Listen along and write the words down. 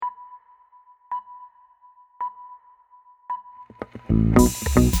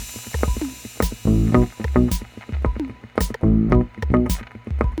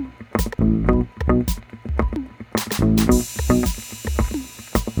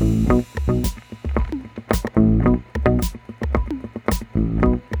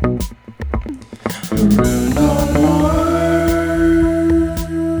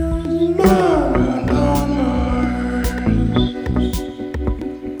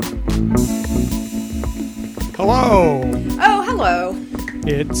Hello. Oh, hello.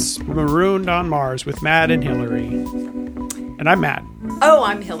 It's Marooned on Mars with Matt and Hillary. And I'm Matt. Oh,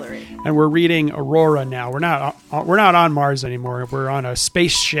 I'm Hillary. And we're reading Aurora now. We're not on Mars anymore. We're on a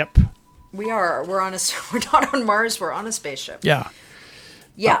spaceship. We are. We're not on Mars. We're on a spaceship. Yeah.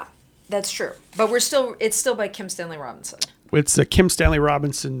 Yeah, that's true. But it's still by Kim Stanley Robinson. It's a Kim Stanley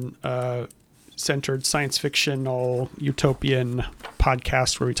Robinson centered science fictional utopian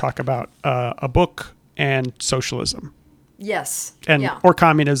podcast where we talk about a book and socialism. Yes. Or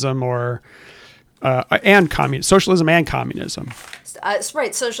communism socialism and communism. It's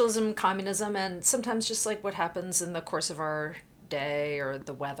right. Socialism, communism, and sometimes just like what happens in the course of our day or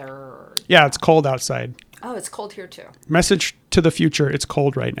the weather. Yeah, it's cold outside. Oh, it's cold here too. Message to the future, it's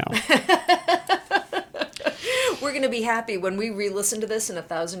cold right now. We're going to be happy when we re-listen to this in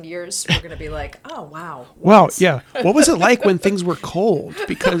 1,000 years. We're going to be like, oh, wow. Well, yeah. What was it like when things were cold?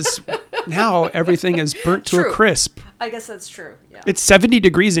 Because now everything is burnt to a crisp. I guess that's true. Yeah. It's 70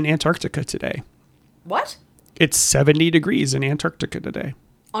 degrees in Antarctica today. What? It's 70 degrees in Antarctica today.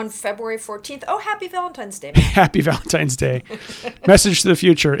 On February 14th. Oh, happy Valentine's Day, man. Happy Valentine's Day. Message to the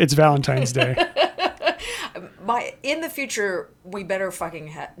future. It's Valentine's Day. In the future, we better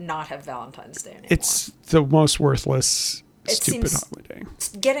fucking not have Valentine's Day anymore. It's the most worthless, stupid holiday.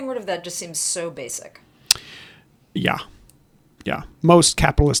 Getting rid of that just seems so basic. Yeah. Yeah. Most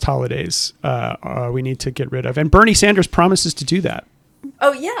capitalist holidays we need to get rid of. And Bernie Sanders promises to do that.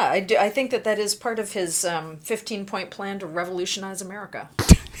 Oh, yeah. I do. I think that is part of his 15-point plan to revolutionize America.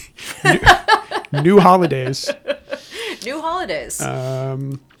 New holidays. New holidays.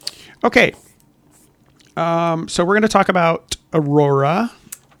 Okay. So we're going to talk about Aurora.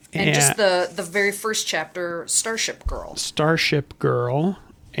 And just the very first chapter, Starship Girl. Starship Girl.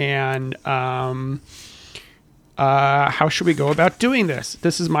 And how should we go about doing this?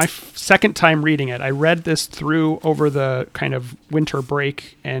 This is my second time reading it. I read this through over the kind of winter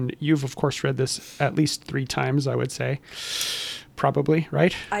break, and you've, of course, read this at least 3 times, I would say. Probably,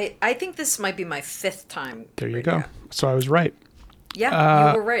 right? I think this might be my 5th time. There you go. So I was right.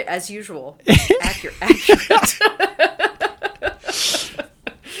 Yeah, you were right, as usual. Accurate.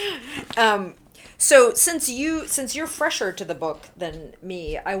 So since you're fresher to the book than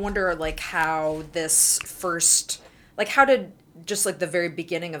me, I wonder how this first, how did just the very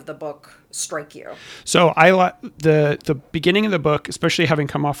beginning of the book strike you? So I the beginning of the book, especially having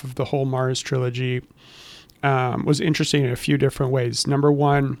come off of the whole Mars trilogy, was interesting in a few different ways. Number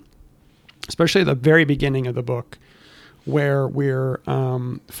one, especially the very beginning of the book, where we're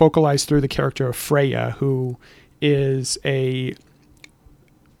focalized through the character of Freya, who is a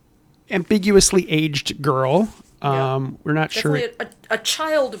ambiguously aged girl. We're not definitely sure. A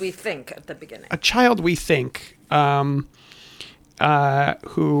child, we think, at the beginning. A child, we think, who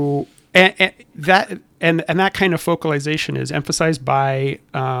and that kind of focalization is emphasized by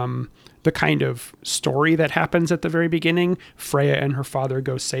the kind of story that happens at the very beginning. Freya and her father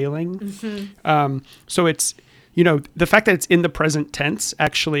go sailing. Mm-hmm. So it's, the fact that it's in the present tense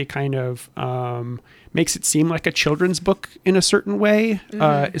actually kind of makes it seem like a children's book in a certain way,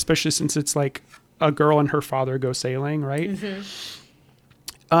 mm-hmm. Especially since it's like a girl and her father go sailing, right?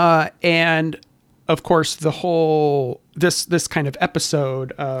 Mm-hmm. And of course, the whole this kind of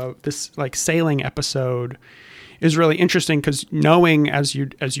episode, this sailing episode, is really interesting because knowing as you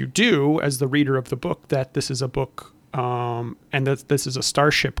do as the reader of the book that this is a book, and that this is a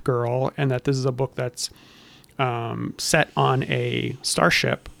starship girl, and that this is a book that's set on a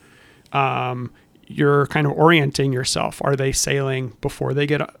starship, you're kind of orienting yourself. Are they sailing before they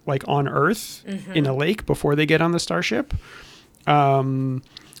get on Earth, mm-hmm. in a lake before they get on the starship?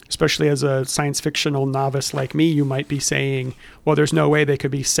 Especially as a science fictional novice like me, you might be saying, well, there's no way they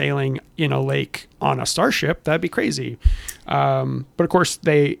could be sailing in a lake on a starship. That'd be crazy. But of course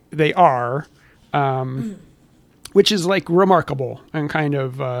they are, which is remarkable and kind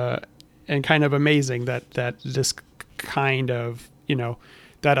of amazing that this kind of,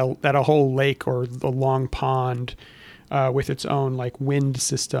 that a whole lake or the long pond with its own wind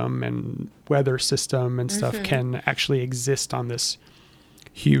system and weather system and stuff, mm-hmm. can actually exist on this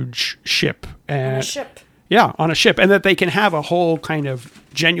huge ship. And on a ship. Yeah, on a ship, and that they can have a whole kind of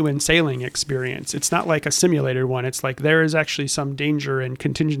genuine sailing experience. It's not like a simulated one. It's like there is actually some danger and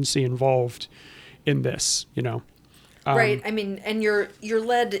contingency involved in this, you know. Right. I mean, and you're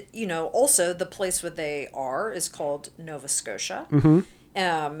led, also the place where they are is called Nova Scotia.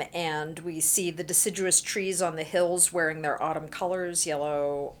 And we see the deciduous trees on the hills wearing their autumn colors,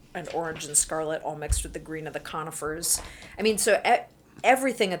 yellow and orange and scarlet, all mixed with the green of the conifers. I mean, so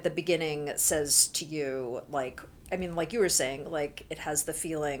everything at the beginning says to you, like, I mean, like you were saying, like it has the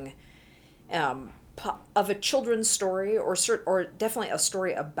feeling of a children's story, or definitely a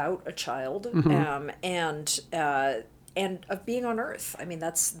story about a child, and of being on Earth. I mean,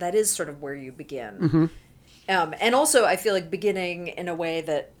 that is sort of where you begin. And also, I feel like beginning in a way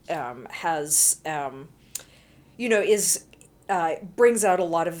that has, is brings out a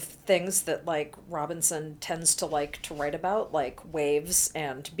lot of things that like Robinson tends to like to write about, like waves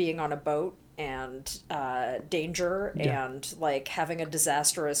and being on a boat and danger and like having a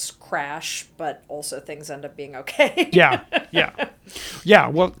disastrous crash, but also things end up being okay. Yeah.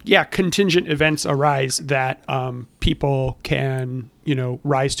 Well, yeah, contingent events arise that people can,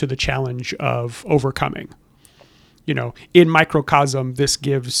 rise to the challenge of overcoming. In microcosm, this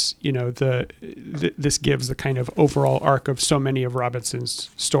gives, this gives the kind of overall arc of so many of Robinson's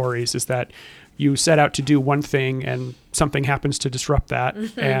stories, is that you set out to do one thing and something happens to disrupt that,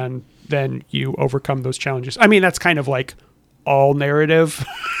 and then you overcome those challenges. I mean, that's kind of like all narrative.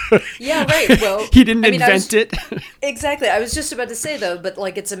 Yeah, right. Well, he didn't invent it. Exactly. I was just about to say, though, but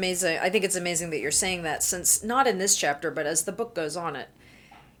like it's amazing. I think it's amazing that you're saying that, since not in this chapter, but as the book goes on,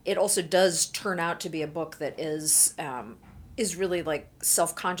 it also does turn out to be a book that is really like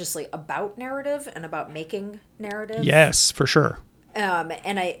self-consciously about narrative and about making narrative. Yes, for sure.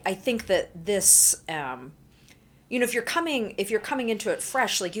 And I think that this, if you're coming into it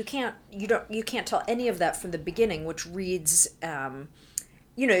fresh, like you can't tell any of that from the beginning, which reads,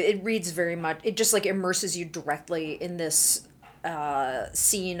 it reads very much, it just like immerses you directly in this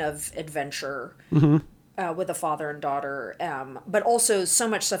scene of adventure. With a father and daughter, but also so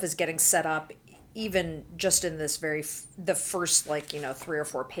much stuff is getting set up, even just in this the first 3 or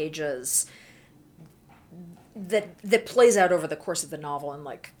 4 pages, that plays out over the course of the novel in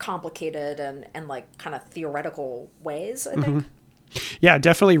like complicated and like kind of theoretical ways, I think. Yeah,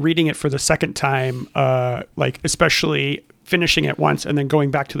 definitely reading it for the second time, like especially finishing it once and then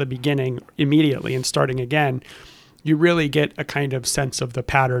going back to the beginning immediately and starting again. You really get a kind of sense of the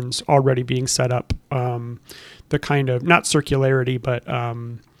patterns already being set up, the kind of, not circularity, but,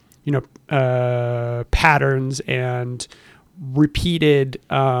 patterns and repeated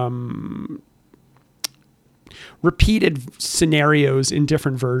scenarios in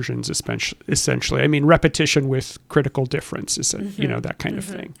different versions, essentially. I mean, repetition with critical difference, that kind of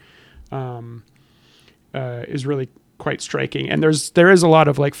thing, is really quite striking. And there is a lot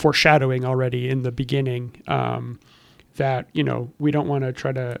of like foreshadowing already in the beginning, that, we don't want to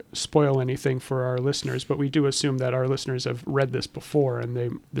try to spoil anything for our listeners, but we do assume that our listeners have read this before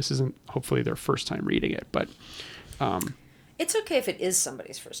and this isn't hopefully their first time reading it, but it's okay if it is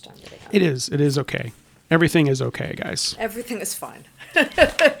somebody's first time reading it. It is okay. Everything is okay, guys. Everything is fine.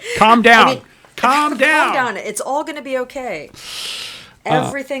 Calm down. Calm down. Calm down. It's all going to be okay.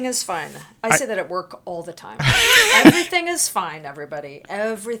 Everything is fine. I say that at work all the time. Everything is fine, everybody.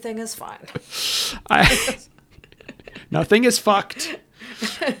 Everything is fine. Nothing is fucked.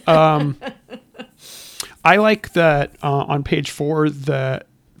 I like that on page 4, the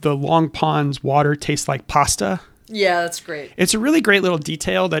Long Pond's water tastes like pasta. Yeah, that's great. It's a really great little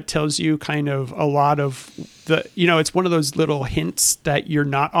detail that tells you kind of a lot of it's one of those little hints that you're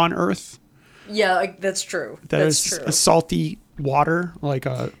not on Earth. Yeah, that's true. That's true. A salty water, like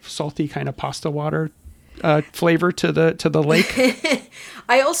a salty kind of pasta water flavor to the lake.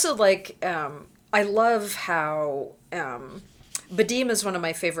 I also like, I love how Badim is one of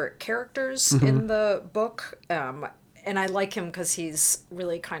my favorite characters in the book. And I like him because he's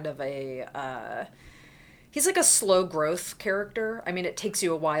really kind of he's like a slow growth character. I mean, it takes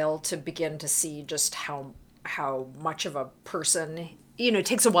you a while to begin to see just how much of a person, it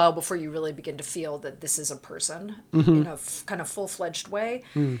takes a while before you really begin to feel that this is a person in a kind of full-fledged way.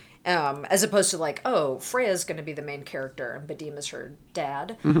 As opposed to like, oh, Freya's going to be the main character and Badim is her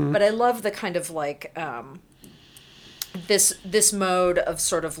dad. But I love the kind of like, this mode of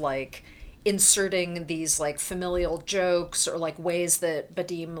sort of like inserting these like familial jokes or like ways that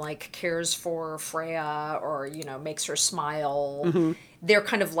Badim like cares for Freya or, makes her smile. They're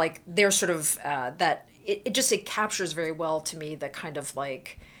kind of like, they're sort of, that it captures very well to me the kind of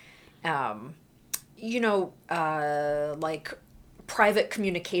like, like private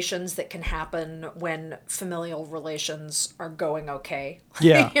communications that can happen when familial relations are going okay.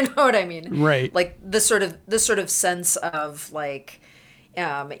 Yeah. You know what I mean? Right. Like this sort of sense of like,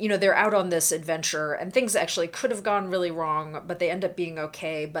 they're out on this adventure and things actually could have gone really wrong, but they end up being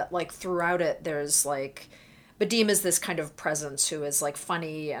okay. But like throughout it, there's like, Badim is this kind of presence who is like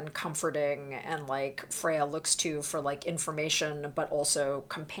funny and comforting, and like Freya looks to for like information, but also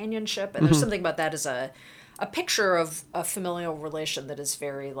companionship. And there's something about that as a picture of a familial relation that is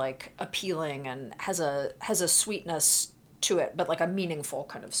very like appealing and has a sweetness to it, but like a meaningful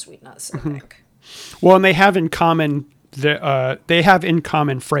kind of sweetness, I think. Well, and they have in common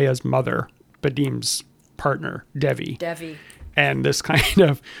Freya's mother, Badim's partner, Devi. And this kind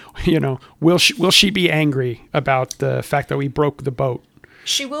of, will she be angry about the fact that we broke the boat?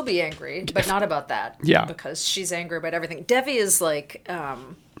 She will be angry, but not about that. Yeah. Because she's angry about everything. Devi is like,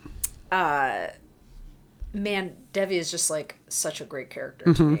 Devi is just like such a great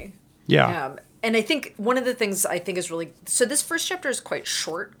character to me. Yeah. And I think one of the things I think is really, so this first chapter is quite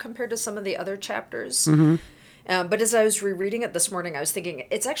short compared to some of the other chapters. But as I was rereading it this morning, I was thinking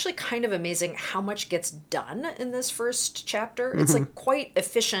it's actually kind of amazing how much gets done in this first chapter. It's like quite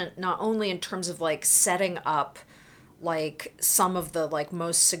efficient, not only in terms of like setting up like some of the like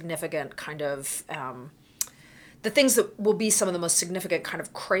most significant kind of the things that will be some of the most significant kind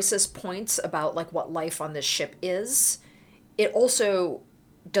of crisis points about like what life on this ship is. It also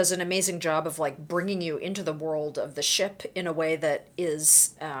does an amazing job of like bringing you into the world of the ship in a way that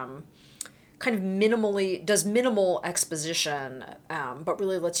is kind of minimal exposition, but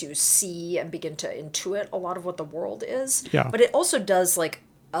really lets you see and begin to intuit a lot of what the world is. Yeah. But it also does like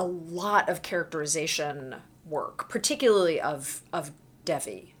a lot of characterization work, particularly of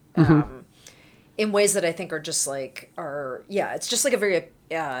Devi. In ways that I think are just like it's just like a very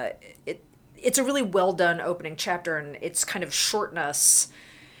it's a really well done opening chapter, and its kind of shortness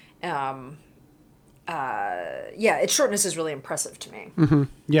its shortness is really impressive to me.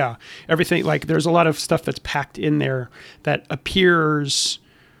 Yeah, everything, like there's a lot of stuff that's packed in there that appears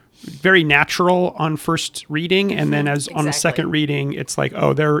very natural on first reading, and then as on the second reading, it's like,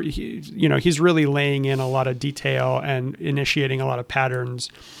 oh, he's really laying in a lot of detail and initiating a lot of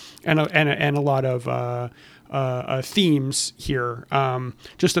patterns and a lot of themes here.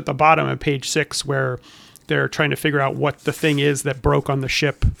 Just at the bottom of page 6, where they're trying to figure out what the thing is that broke on the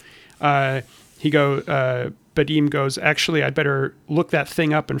ship. Badim goes, actually, I'd better look that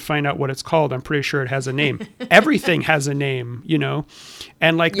thing up and find out what it's called. I'm pretty sure it has a name. Everything has a name,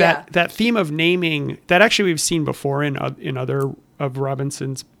 and like that theme of naming that actually we've seen before in other of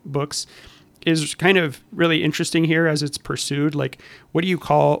Robinson's books is kind of really interesting here as it's pursued. Like, what do you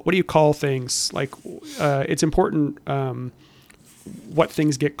call things? Like, it's important what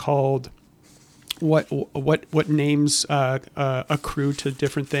things get called. What names accrue to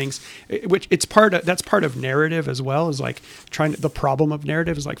different things, which that's part of narrative as well, is like the problem of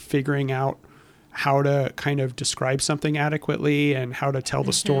narrative is like figuring out how to kind of describe something adequately and how to tell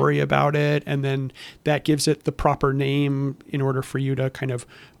the story about it, and then that gives it the proper name in order for you to kind of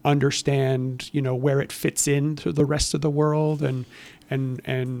understand where it fits into the rest of the world and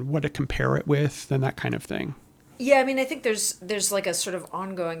what to compare it with and that kind of thing. Yeah, I mean, I think there's like a sort of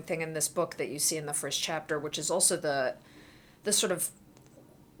ongoing thing in this book that you see in the first chapter, which is also the sort of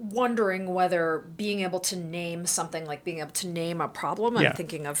wondering whether being able to name something, like being able to name a problem. I'm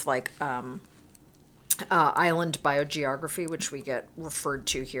thinking of like island biogeography, which we get referred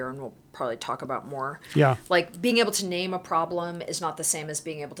to here, and we'll probably talk about more. Yeah. Like being able to name a problem is not the same as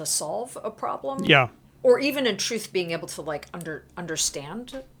being able to solve a problem. Yeah. Or even in truth, being able to like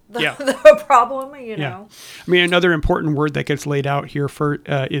understand the problem, Yeah. I mean, another important word that gets laid out here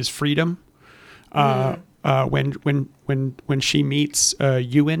is freedom. When she meets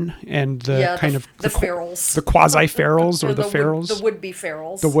Ewan and the ferals, the quasi-ferals or the ferals, the would-be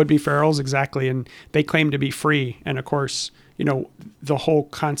ferals, the would-be ferals, exactly, and they claim to be free. And of course, the whole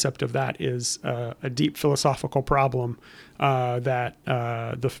concept of that is a deep philosophical problem that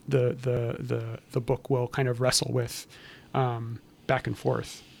the book will kind of wrestle with back and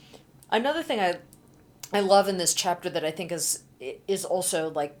forth. Another thing I love in this chapter that I think is also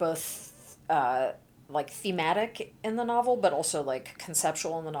like both like thematic in the novel, but also like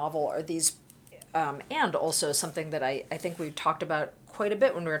conceptual in the novel, are these, and also something that I think we talked about quite a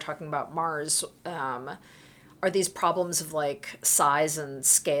bit when we were talking about Mars, are these problems of like size and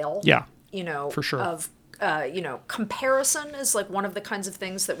scale. Yeah, for sure. Of comparison is like one of the kinds of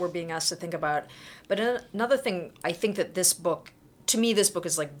things that we're being asked to think about. But another thing I think that this book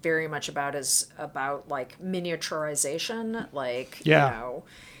is like very much about like miniaturization, like,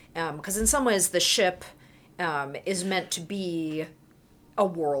 because in some ways the ship is meant to be a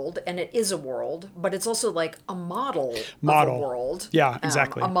world, and it is a world, but it's also like a model. Of a world. Yeah,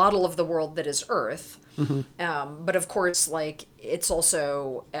 exactly. A model of the world that is Earth. But of course, like, it's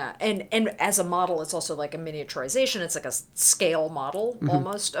also, and as a model, it's also like a miniaturization. It's like a scale model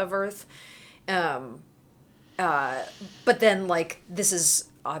almost of Earth. But then, like, this is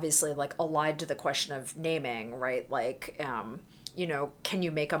obviously like allied to the question of naming, right? Like, can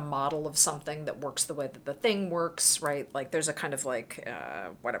you make a model of something that works the way that the thing works, right? Like, there's a kind of like,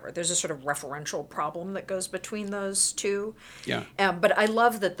 there's a sort of referential problem that goes between those two. Yeah. But I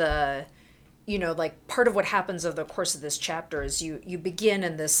love that like, part of what happens over the course of this chapter is you begin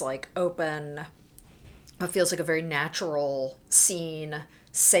in this like open, it feels like a very natural scene,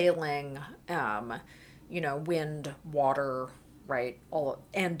 sailing, wind, water, right?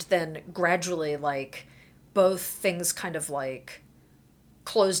 And then gradually, like, both things kind of like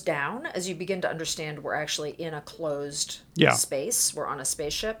close down as you begin to understand we're actually in a closed space. We're on a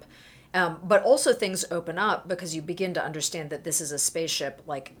spaceship. But also things open up because you begin to understand that this is a spaceship,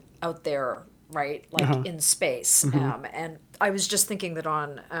 like, out there, right? Like, in space. And I was just thinking that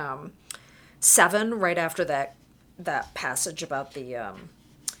on 7, right after that passage about the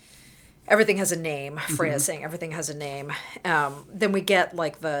everything has a name, Freya saying everything has a name, then we get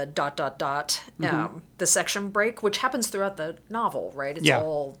like the ... The section break, which happens throughout the novel, right? It's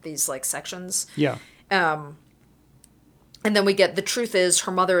all these like sections. Yeah. And then we get, the truth is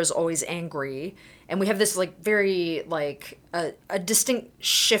her mother is always angry. And we have this like very like a distinct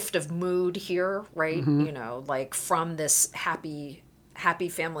shift of mood here, right? Like, from this happy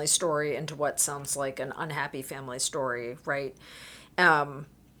family story into what sounds like an unhappy family story, right?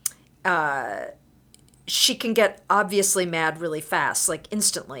 She can get obviously mad really fast, like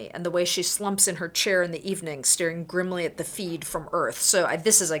instantly, and the way she slumps in her chair in the evening, staring grimly at the feed from Earth. So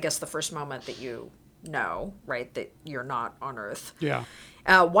this is, I guess, the first moment that you know, right, that you're not on Earth. Yeah.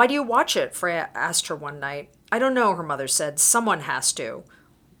 Why do you watch it? Freya asked her one night. I don't know, her mother said. Someone has to.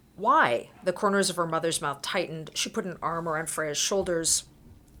 Why? The corners of her mother's mouth tightened. She put an arm around Freya's shoulders,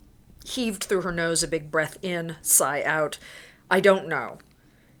 heaved through her nose a big breath in, sigh out. I don't know.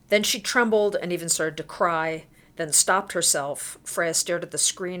 Then she trembled and even started to cry, then stopped herself. Freya stared at the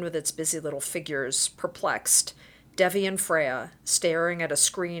screen with its busy little figures, perplexed. Devi and Freya, staring at a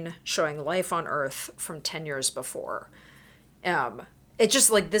screen showing life on Earth from 10 years before. It's just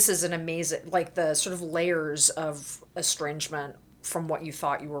like, this is an amazing, like, the sort of layers of estrangement from what you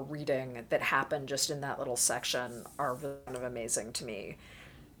thought you were reading that happened just in that little section are really kind of amazing to me.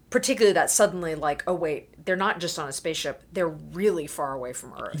 Particularly that suddenly, like, oh wait, they're not just on a spaceship, they're really far away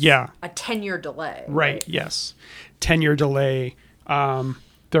from Earth. Yeah. A 10-year delay. Right, yes. 10-year delay.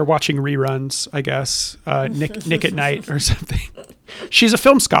 They're watching reruns, I guess. Nick at Night or something. She's a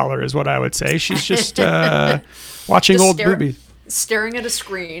film scholar, is what I would say. She's just watching just old movies. Staring at a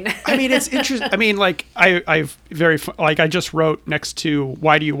screen. I mean, it's interesting. I mean, like, I just wrote next to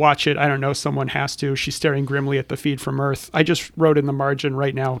why do you watch it? I don't know. Someone has to. She's staring grimly at the feed from Earth. I just wrote in the margin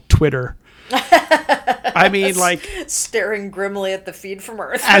right now, Twitter. I mean, like, staring grimly at the feed from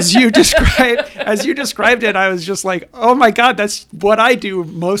Earth. as you described it, I was just like, oh my God, that's what I do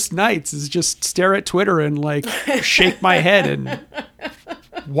most nights, is just stare at Twitter and like shake my head and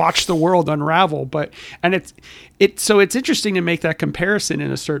watch the world unravel. So it's interesting to make that comparison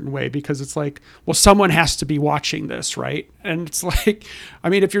in a certain way, because it's like, well, someone has to be watching this, right? And it's like, I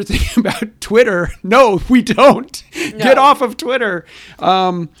mean, if you're thinking about Twitter, no, we don't. No. Get off of Twitter.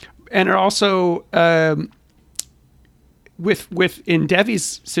 And also, with in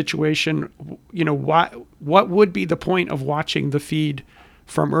Devi's situation, what would be the point of watching the feed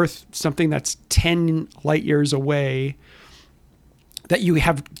from Earth, something that's 10 light years away, that you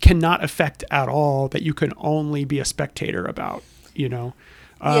cannot affect at all, that you can only be a spectator about, Yeah.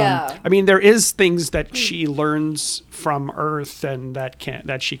 I mean, there is things that she learns from Earth, and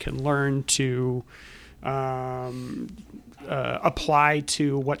that she can learn to apply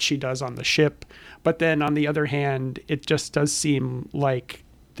to what she does on the ship. But then on the other hand, it just does seem like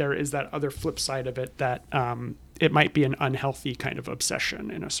there is that other flip side of it, that it might be an unhealthy kind of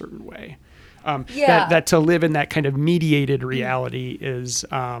obsession in a certain way. That to live in that kind of mediated reality is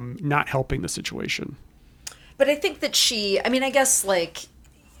not helping the situation. But I think that I guess, like,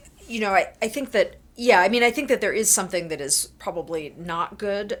 I think that, I think that there is something that is probably not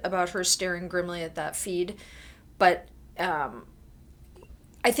good about her staring grimly at that feed. But I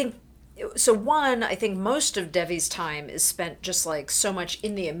think, I think most of Devi's time is spent just like so much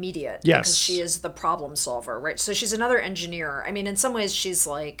in the immediate. Yes. Because she is the problem solver, right? So she's another engineer. I mean, in some ways she's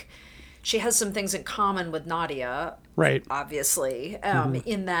like, she has some things in common with Nadia. Right. Obviously.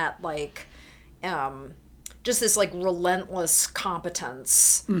 In that, like, just this like relentless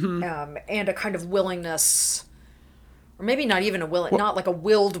competence, and a kind of willingness, or maybe not even not like a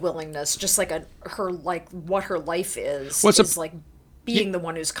willed willingness, just like what her life is like being the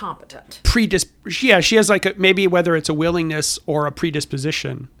one who's competent. She has like maybe whether it's a willingness or a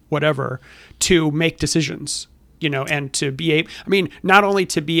predisposition, whatever, to make decisions, and to be not only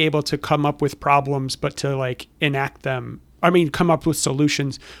to be able to come up with problems, but to like enact them. Come up with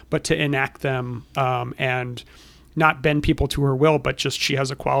solutions, but to enact them, and not bend people to her will, but just she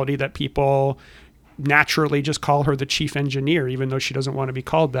has a quality that people naturally just call her the chief engineer, even though she doesn't want to be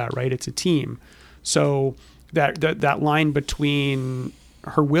called that, right? It's a team. So that line between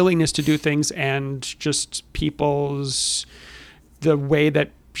her willingness to do things and just the way that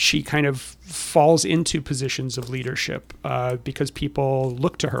she kind of falls into positions of leadership, because people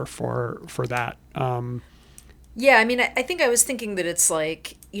look to her for that. Yeah, I think I was thinking that it's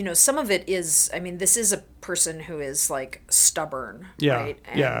like, some of it is, this is a person who is like stubborn, right?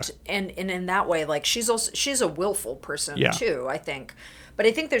 And in that way, like she's a willful person too, I think. But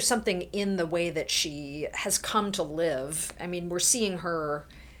I think there's something in the way that she has come to live. We're seeing her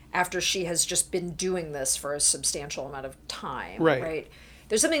after she has just been doing this for a substantial amount of time, right?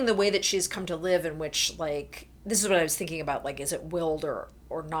 There's something in the way that she's come to live in which, like, this is what I was thinking about, like, is it willed or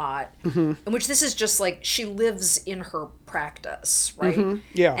not? In which this is just like she lives in her practice, right?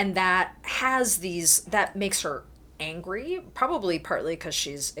 Yeah. And that makes her angry, probably partly because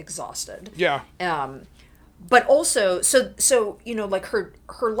she's exhausted. Yeah. But also, so like her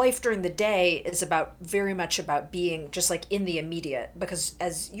life during the day is very much about being just like in the immediate, because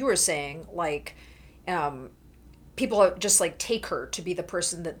as you were saying, like, people just like take her to be the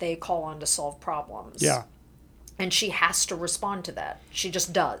person that they call on to solve problems. Yeah. And she has to respond to that. She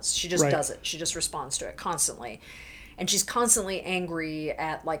just does. She just does it. She just responds to it constantly. And she's constantly angry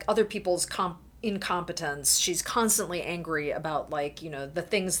at like other people's incompetence. She's constantly angry about like, the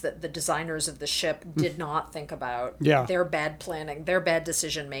things that the designers of the ship did not think about. Yeah. Their bad planning, their bad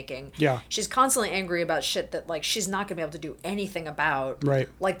decision making. Yeah. She's constantly angry about shit that like she's not going to be able to do anything about. Right.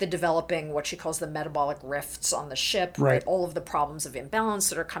 Like the developing what she calls the metabolic rifts on the ship, right? All of the problems of imbalance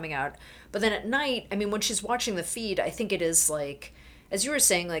that are coming out. But then at night, when she's watching the feed, I think it is like, as you were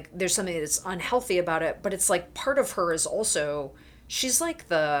saying, like there's something that's unhealthy about it, but it's like part of her is also, she's like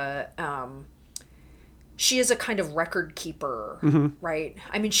she is a kind of record keeper, right?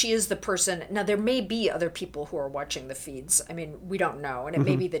 She is the person. Now, there may be other people who are watching the feeds. We don't know. And it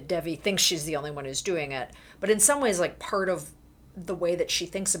may be that Devi thinks she's the only one who's doing it. But in some ways, like part of the way that she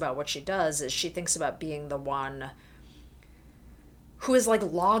thinks about what she does is she thinks about being the one who is like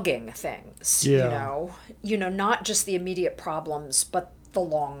logging things, not just the immediate problems, but the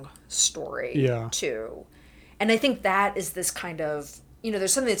long story too. And I think that is this kind of,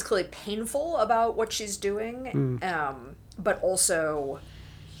 there's something that's clearly painful about what she's doing, but also,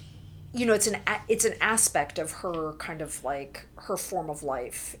 it's an aspect of her kind of like her form of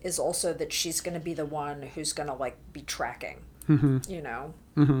life is also that she's going to be the one who's going to like be tracking,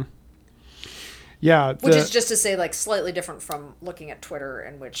 Yeah. Which is just to say, like, slightly different from looking at Twitter,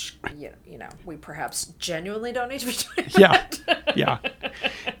 in which, we perhaps genuinely don't need to be doing that. Yeah.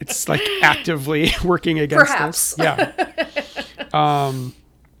 It's like actively working against us. Yeah.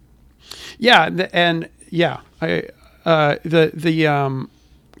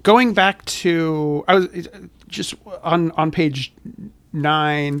 Going back to, I was just on page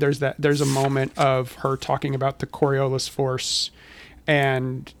 9, there's a moment of her talking about the Coriolis force,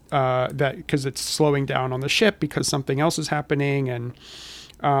 and that because it's slowing down on the ship because something else is happening, and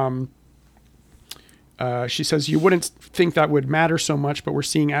she says you wouldn't think that would matter so much, but we're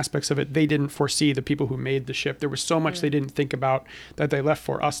seeing aspects of it they didn't foresee, the people who made the ship. There was so much they didn't think about that they left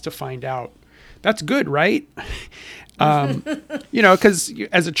for us to find out. That's good, right? Because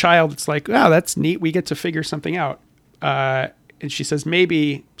as a child, it's like, wow, that's neat. We get to figure something out. And she says,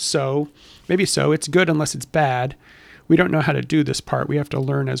 maybe so. It's good unless it's bad. We don't know how to do this part. We have to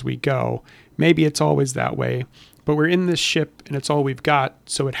learn as we go. Maybe it's always that way, but we're in this ship and it's all we've got,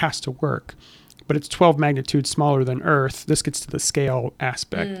 so it has to work. But it's 12 magnitudes smaller than Earth. This gets to the scale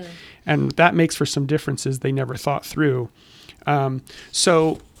aspect. And that makes for some differences they never thought through.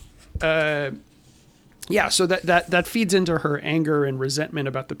 So that feeds into her anger and resentment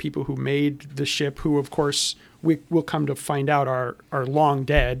about the people who made the ship, who, of course, we will come to find out are long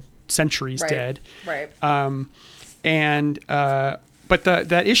dead, centuries dead. Right. But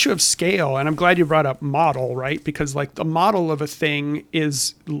that issue of scale, and I'm glad you brought up model, right? Because like the model of a thing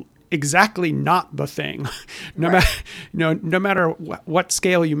is exactly not the thing. No matter what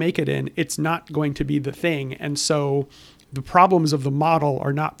scale you make it in, it's not going to be the thing. And so the problems of the model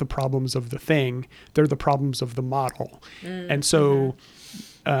are not the problems of the thing; they're the problems of the model. And so,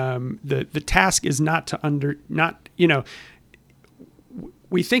 the task is not to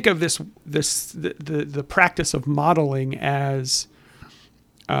we think of the practice of modeling as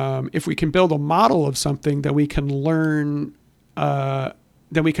if we can build a model of something, then we can learn,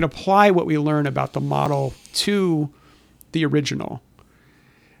 then we can apply what we learn about the model to the original.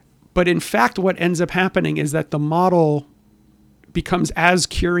 But in fact, what ends up happening is that the model becomes as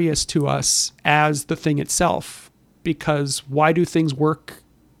curious to us as the thing itself, because why do things work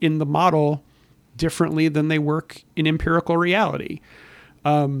in the model differently than they work in empirical reality?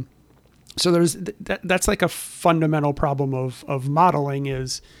 So there's that's like a fundamental problem of modeling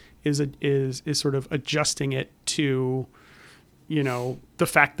is sort of adjusting it to, the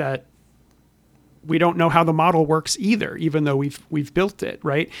fact that we don't know how the model works either, even though we've built it,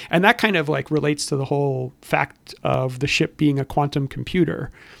 right? And that kind of like relates to the whole fact of the ship being a quantum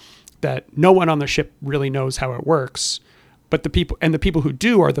computer, that no one on the ship really knows how it works, but the people who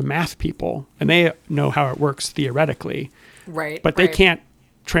do are the math people, and they know how it works theoretically, right? But they can't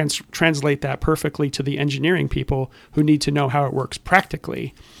translate that perfectly to the engineering people who need to know how it works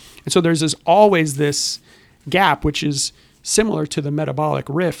practically. And so there's always this gap, which is similar to the metabolic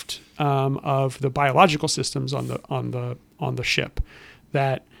rift of the biological systems on the ship,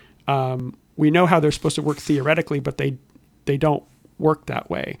 that we know how they're supposed to work theoretically, but they don't work that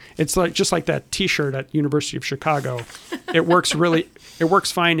way. It's like just like that T-shirt at University of Chicago. It works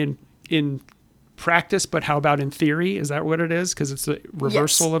fine in practice, but how about in theory? Is that what it is? Because it's a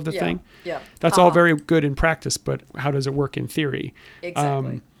reversal of the thing. Yeah, that's all very good in practice, but how does it work in theory?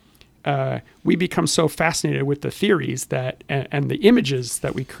 Exactly. We become so fascinated with the theories that and the images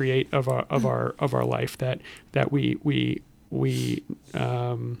that we create of our life that we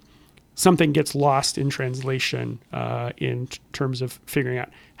something gets lost in translation in terms of figuring out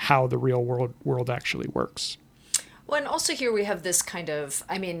how the real world actually works. Well, and also here we have this kind of,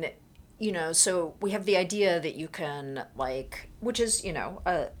 so we have the idea that you can, which is,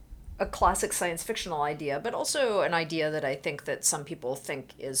 a classic science fictional idea, but also an idea that I think that some people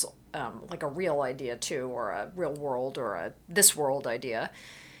think is like a real idea too, or a real world or a this world idea,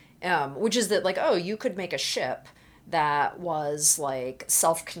 which is that you could make a ship that was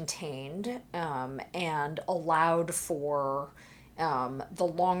self-contained and allowed for the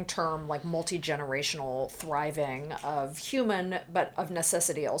long-term multi-generational thriving of human, but of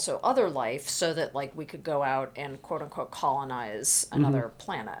necessity also other life, so that we could go out and quote unquote colonize another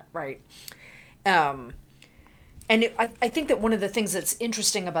planet, right? I think that one of the things that's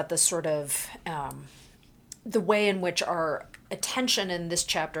interesting about this sort of the way in which our attention in this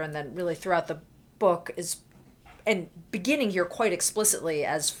chapter and then really throughout the book is, and beginning here quite explicitly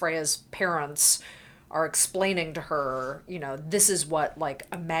as Freya's parents are explaining to her, this is what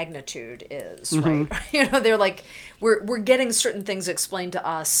a magnitude is, right? They're we're getting certain things explained to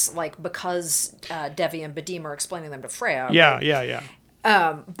us, because Devi and Badim are explaining them to Freya. Yeah, right?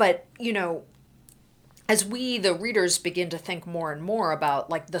 yeah. But as we, the readers, begin to think more and more about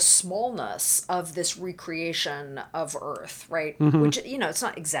the smallness of this recreation of Earth, right? Which, it's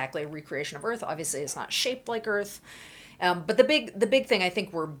not exactly a recreation of Earth. Obviously, it's not shaped like Earth. But the big thing I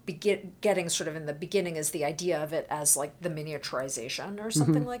think we're getting sort of in the beginning is the idea of it as the miniaturization or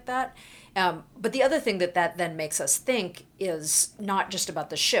something like that. But the other thing that then makes us think is not just about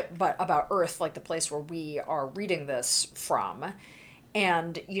the ship, but about Earth, the place where we are reading this from.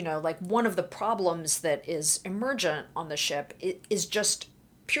 And, one of the problems that is emergent on the ship is just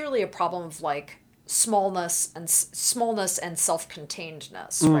purely a problem of smallness and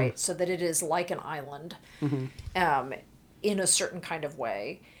self-containedness, right? So that it is like an island in a certain kind of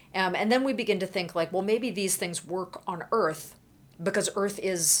way. And then we begin to think well, maybe these things work on Earth because Earth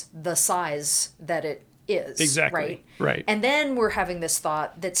is the size that it is. Exactly. Right. And then we're having this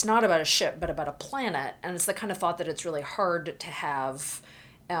thought that's not about a ship, but about a planet. And it's the kind of thought that it's really hard to have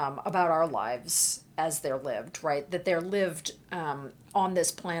about our lives as they're lived, right? That they're lived on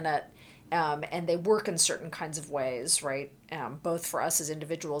this planet and they work in certain kinds of ways, right? Both for us as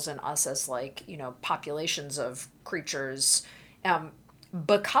individuals and us as populations of creatures,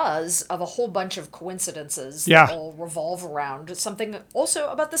 because of a whole bunch of coincidences that all revolve around something also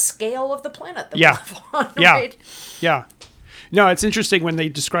about the scale of the planet that we live on, right? Yeah. No, it's interesting when they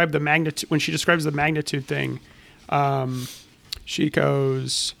describe the magnitude, when she describes the magnitude thing, she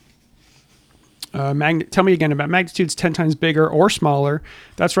goes, tell me again about magnitudes 10 times bigger or smaller.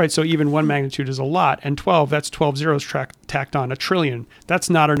 That's right. So even one magnitude is a lot. And 12, that's 12 zeros tacked on. A trillion, that's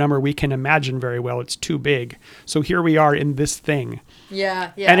not a number we can imagine very well. It's too big. So here we are in this thing.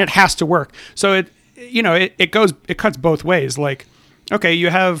 Yeah. And it has to work. So it cuts both ways. Like, okay, you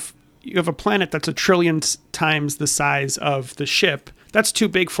have a planet that's 1 trillion times the size of the ship. That's too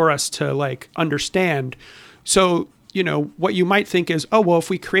big for us to like understand. So, what you might think is, oh, well, if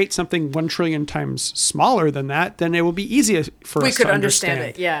we create something 1 trillion times smaller than that, then it will be easier for us to understand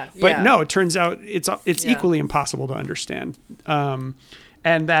it. Yeah. But no, it turns out it's equally impossible to understand. And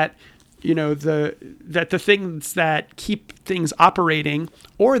that, the things that keep things operating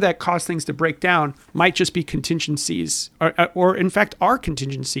or that cause things to break down might just be contingencies or in fact are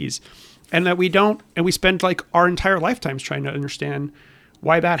contingencies, and that we spend like our entire lifetimes trying to understand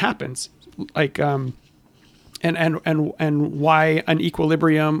why that happens. Like, and why an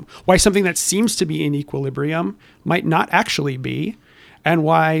equilibrium, why something that seems to be in equilibrium might not actually be, and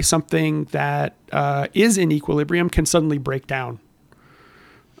why something that is in equilibrium can suddenly break down.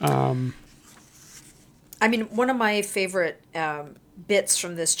 One of my favorite bits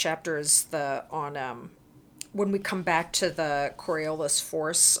from this chapter is when we come back to the Coriolis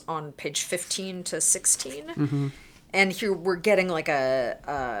force on page 15 to 16. Mm-hmm. And here we're getting like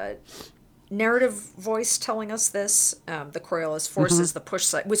a narrative voice telling us this. The Coriolis force is the push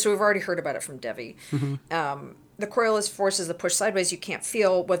side. So we've already heard about it from Devi. Mm-hmm. The Coriolis force is the push sideways. You can't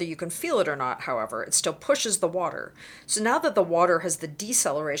feel whether you can feel it or not, however. It still pushes the water. So now that the water has the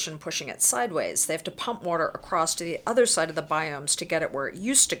deceleration pushing it sideways, they have to pump water across to the other side of the biomes to get it where it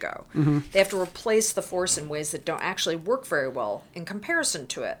used to go. Mm-hmm. They have to replace the force in ways that don't actually work very well in comparison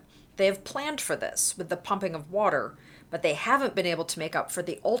to it. They have planned for this with the pumping of water, but they haven't been able to make up for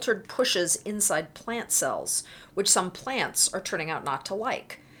the altered pushes inside plant cells, which some plants are turning out not to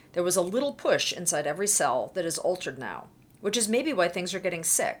like. There was a little push inside every cell that is altered now, which is maybe why things are getting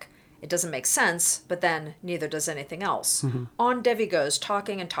sick. It doesn't make sense, but then neither does anything else. Mm-hmm. On Devi goes,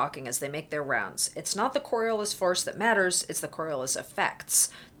 talking and talking as they make their rounds. It's not the Coriolis force that matters, it's the Coriolis effects.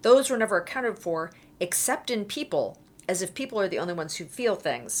 Those were never accounted for, except in people, as if people are the only ones who feel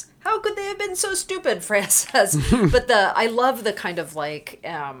things. How could they have been so stupid, Freya says. But I love the kind of like,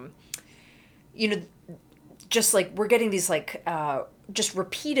 just like we're getting these like, just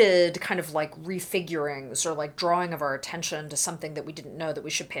repeated kind of like refigurings or like drawing of our attention to something that we didn't know that we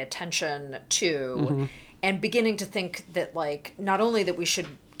should pay attention to, and beginning to think that like not only that we should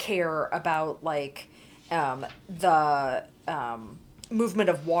care about like the movement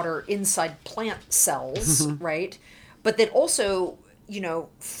of water inside plant cells, right, but that also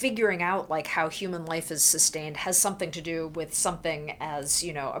figuring out like how human life is sustained has something to do with something as,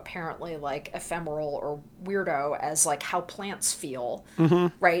 apparently like ephemeral or weirdo as like how plants feel,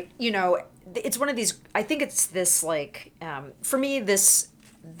 right? It's one of these, I think it's this like, for me, this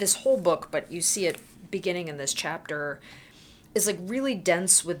whole book, but you see it beginning in this chapter, is like really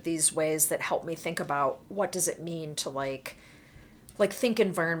dense with these ways that help me think about what does it mean to like think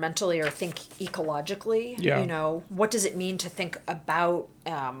environmentally or think ecologically. Yeah. What does it mean to think about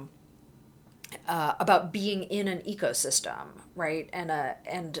being in an ecosystem, right?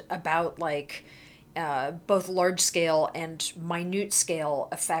 And about like both large scale and minute scale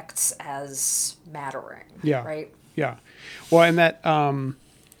effects as mattering. Yeah. Right. Yeah. Well, and that so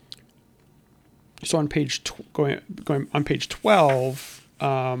on page going on page 12,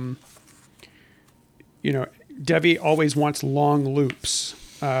 Devi always wants long loops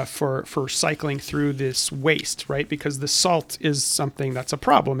for cycling through this waste, right? Because the salt is something that's a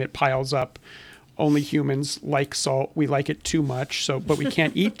problem. It piles up. Only humans like salt. We like it too much. But we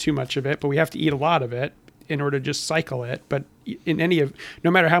can't eat too much of it, but we have to eat a lot of it in order to just cycle it. But no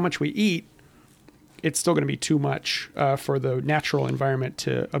matter how much we eat, it's still going to be too much for the natural environment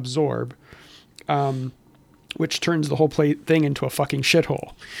to absorb. Which turns the whole thing into a fucking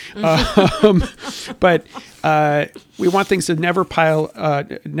shithole. But we want things to never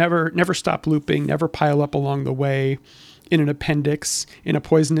never stop looping, never pile up along the way, in an appendix, in a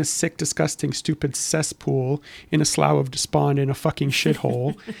poisonous, sick, disgusting, stupid cesspool, in a slough of despond, in a fucking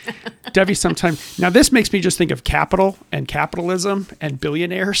shithole. Devi sometimes... Now, this makes me just think of capital and capitalism and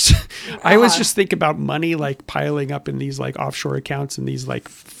billionaires. I always just think about money like piling up in these like offshore accounts and these like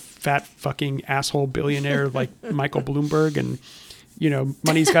fat fucking asshole billionaire like Michael Bloomberg, and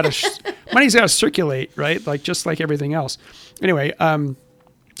money's got to circulate, right? Like just like everything else. Anyway,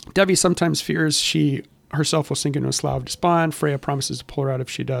 Devi sometimes fears she herself will sink into a slough of despond. Freya promises to pull her out if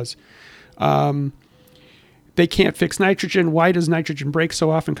she does. They can't fix nitrogen. Why does nitrogen break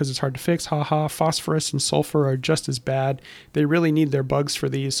so often? Because it's hard to fix. Ha ha. Phosphorus and sulfur are just as bad. They really need their bugs for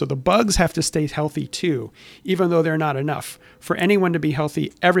these. So the bugs have to stay healthy too, even though they're not enough. For anyone to be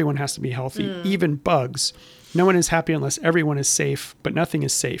healthy, everyone has to be healthy, even bugs. No one is happy unless everyone is safe, but nothing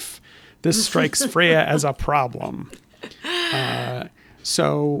is safe. This strikes Freya as a problem.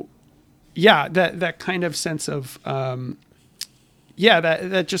 So yeah, that kind of sense of, that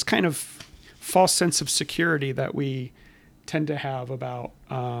just kind of false sense of security that we tend to have about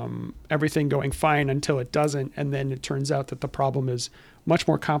everything going fine until it doesn't. And then it turns out that the problem is much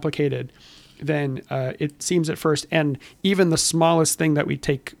more complicated than it seems at first. And even the smallest thing that we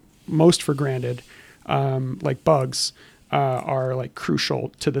take most for granted, like bugs, are like crucial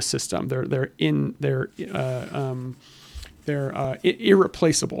to the system. They're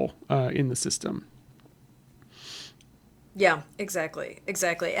irreplaceable in the system. Yeah, exactly.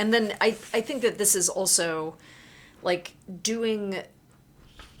 And then I think that this is also like doing,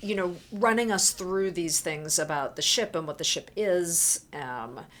 running us through these things about the ship and what the ship is,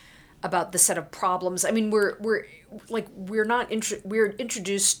 about the set of problems. I mean, we're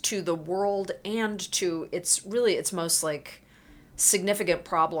introduced to the world and to its most like significant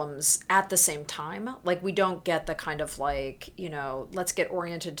problems at the same time. Like, we don't get the kind of like, let's get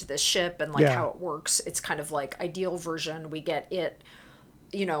oriented to this ship and like how it works. It's kind of like ideal version. We get it,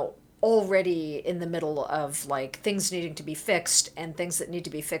 already in the middle of like things needing to be fixed and things that need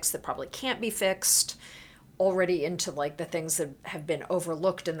to be fixed that probably can't be fixed, already into like the things that have been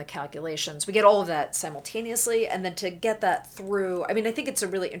overlooked in the calculations. We get all of that simultaneously. And then to get that through, I mean, I think it's a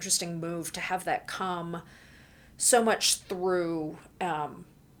really interesting move to have that come so much through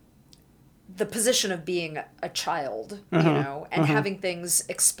the position of being a child, and having things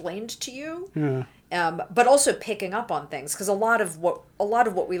explained to you, but also picking up on things, because a lot of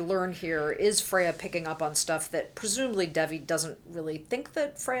what we learn here is Freya picking up on stuff that presumably Devi doesn't really think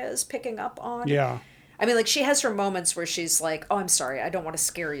that Freya is picking up on. Yeah, I mean, like, she has her moments where she's like, "Oh, I'm sorry, I don't want to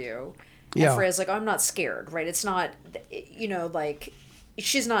scare you," and Freya's like, "Oh, I'm not scared," right? It's not, like,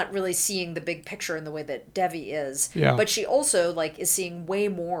 she's not really seeing the big picture in the way that Devi is. Yeah. But she also like is seeing way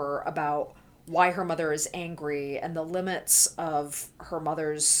more about why her mother is angry and the limits of her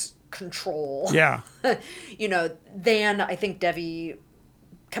mother's control. Yeah. Than I think Devi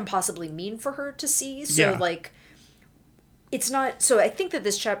can possibly mean for her to see. So like, it's not, so I think that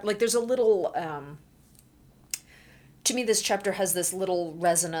this chapter, like, there's a little, to me, this chapter has this little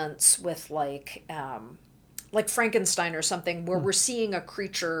resonance with like Frankenstein or something, where we're seeing a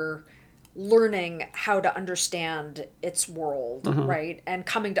creature learning how to understand its world, right? And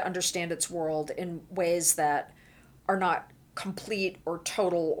coming to understand its world in ways that are not complete or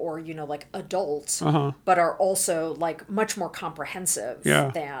total or, like adult, but are also like much more comprehensive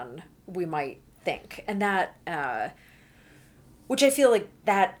than we might think. And that, which I feel like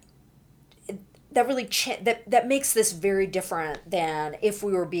that really that makes this very different than if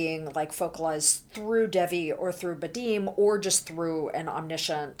we were being like focalized through Devi or through Badim or just through an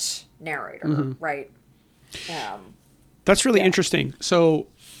omniscient narrator, right? That's really interesting. So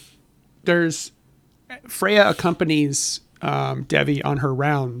there's Freya accompanies Devi on her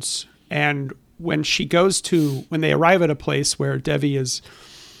rounds, and when they arrive at a place where Devi is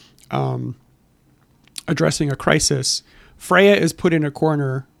addressing a crisis, Freya is put in a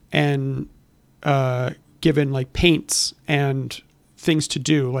corner and given like paints and things to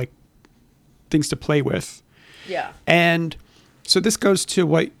do, like things to play with. Yeah. And so this goes to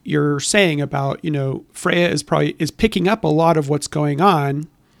what you're saying about, Freya is picking up a lot of what's going on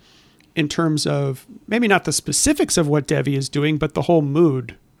in terms of maybe not the specifics of what Devi is doing, but the whole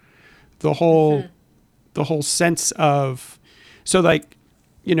mood, the whole sense of, so like,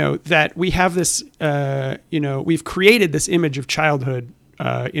 that we have this, we've created this image of childhood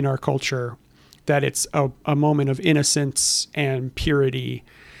in our culture, that it's a moment of innocence and purity,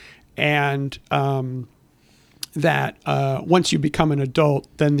 and that once you become an adult,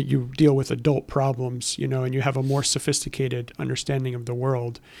 then you deal with adult problems, and you have a more sophisticated understanding of the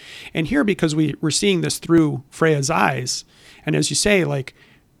world. And here, because we're seeing this through Freya's eyes, and as you say, like,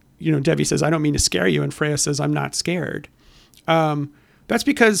 Devi says, "I don't mean to scare you," and Freya says, "I'm not scared." That's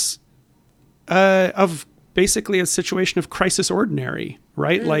because of basically a situation of crisis ordinary,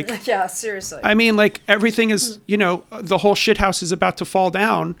 right? Like, yeah, seriously. I mean, like, everything is, the whole shithouse is about to fall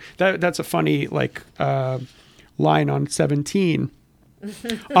down. That's a funny, like, line on 17.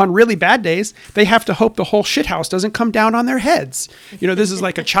 On really bad days, they have to hope the whole shithouse doesn't come down on their heads. This is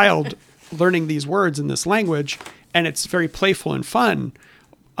like a child learning these words in this language, and it's very playful and fun.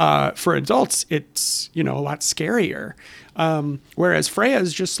 For adults, it's, a lot scarier. Whereas Freya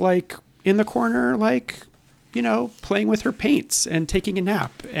is just like in the corner, like, playing with her paints and taking a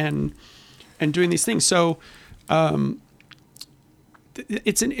nap and doing these things. So,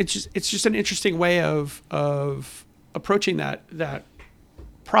 it's just an interesting way of approaching that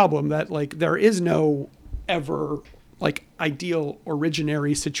problem, that like there is no ever like ideal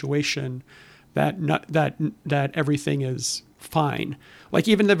originary situation that everything is fine. Like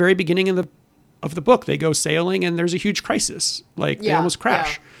even the very beginning of the book, they go sailing and there's a huge crisis. Like they almost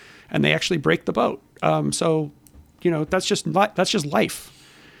crash, and they actually break the boat. So, that's just life.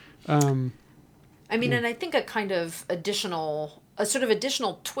 I mean, and I think a sort of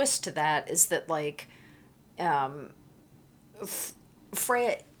additional twist to that is that like,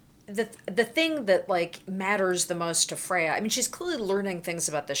 Freya, the thing that like matters the most to Freya, I mean, she's clearly learning things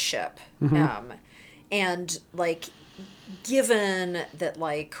about the ship, and like, given that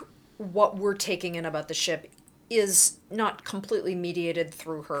like what we're taking in about the ship is not completely mediated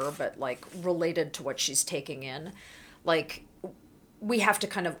through her, but like related to what she's taking in, like, we have to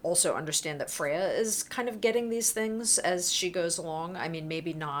kind of also understand that Freya is kind of getting these things as she goes along. I mean,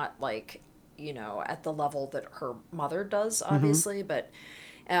 maybe not like, at the level that her mother does, obviously, but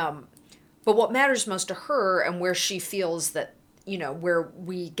what matters most to her and where she feels that, where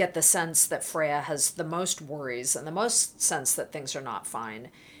we get the sense that Freya has the most worries and the most sense that things are not fine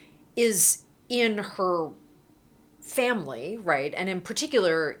is in her family, right? And in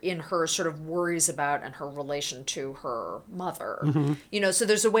particular in her sort of worries about and her relation to her mother. So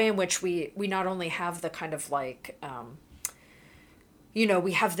there's a way in which we not only have the kind of like,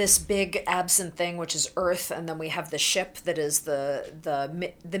 we have this big absent thing, which is Earth, and then we have the ship that is the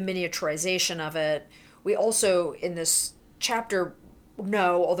miniaturization of it. We also, in this chapter,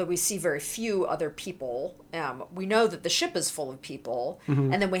 know, although we see very few other people, we know that the ship is full of people,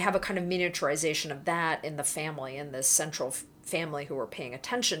 and then we have a kind of miniaturization of that in the family, in this central family who we're paying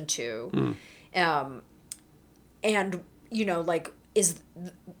attention to. And, like, is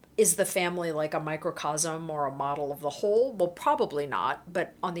the family like a microcosm or a model of the whole? Well, probably not.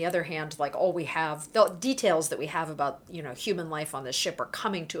 But on the other hand, like all we have, the details that we have about, human life on this ship are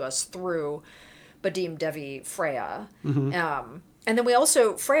coming to us through Badim, Devi, Freya. And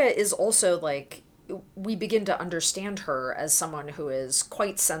then Freya is also like, we begin to understand her as someone who is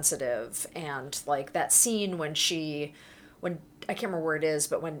quite sensitive. And like that scene when I can't remember where it is,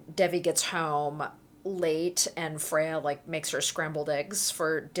 but when Devi gets home late and Freya like makes her scrambled eggs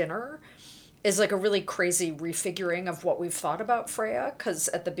for dinner is like a really crazy refiguring of what we've thought about Freya, because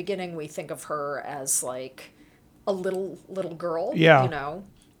at the beginning we think of her as like a little girl,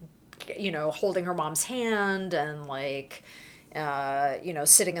 holding her mom's hand and like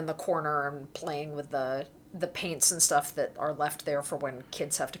sitting in the corner and playing with the paints and stuff that are left there for when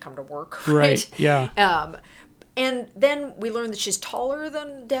kids have to come to work, right? And then we learn that she's taller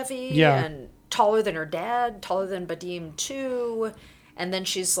than Devi and taller than her dad, taller than Badim too. And then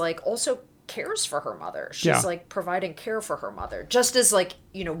she's like also cares for her mother. She's like providing care for her mother. Just as like,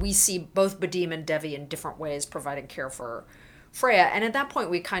 we see both Badim and Devi in different ways providing care for Freya. And at that point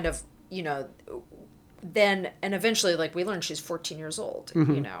we kind of, then, and eventually like we learn she's 14 years old,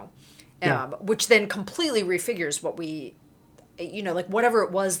 which then completely refigures what we, like whatever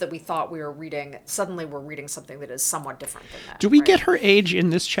it was that we thought we were reading, suddenly we're reading something that is somewhat different than that. Do we get her age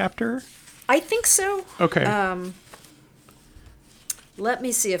in this chapter? I think so. Okay. Let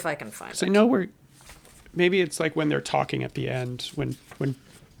me see if I can find it. So I know maybe it's like when they're talking at the end, when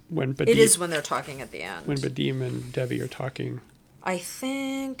Badim, it is when they're talking at the end. When Badim and Devi are talking. I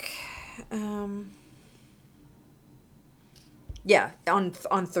think, on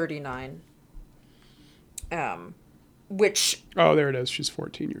 39. Which. Oh, there it is. She's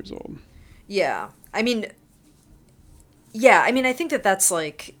 14 years old. Yeah. I mean, I think that's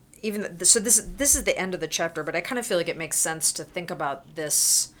like, so this is the end of the chapter, but I kind of feel like it makes sense to think about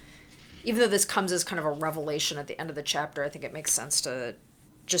this, even though this comes as kind of a revelation at the end of the chapter. I think it makes sense to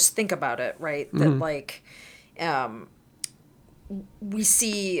just think about it, right? That like, we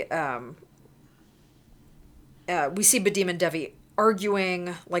see Badim and Devi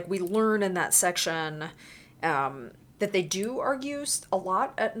arguing. Like we learn in that section that they do argue a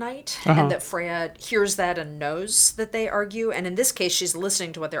lot at night, and that Freya hears that and knows that they argue. And in this case, she's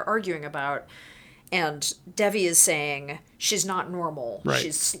listening to what they're arguing about. And Devi is saying she's not normal. Right.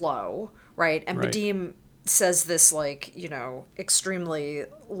 She's slow, right? And Badim says this like, extremely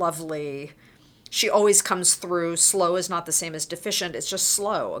lovely, she always comes through. Slow is not the same as deficient. It's just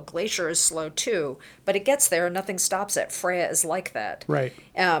slow. A glacier is slow too, but it gets there and nothing stops it. Freya is like that. Right.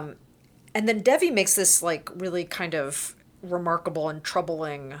 And then Devi makes this like really kind of remarkable and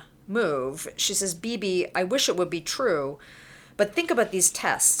troubling move. She says, "Bibi, I wish it would be true, but think about these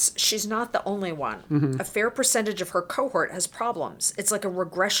tests. She's not the only one. A fair percentage of her cohort has problems. It's like a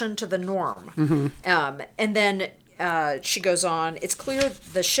regression to the norm." And then she goes on, "It's clear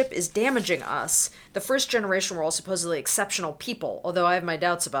the ship is damaging us. The first generation were all supposedly exceptional people, although I have my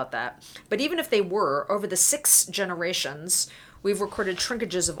doubts about that. But even if they were, over the 6 generations, We've recorded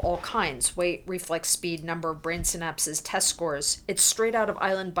shrinkages of all kinds: weight, reflex speed, number of brain synapses, test scores. It's straight out of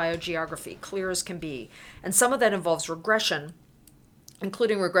island biogeography, clear as can be. And some of that involves regression,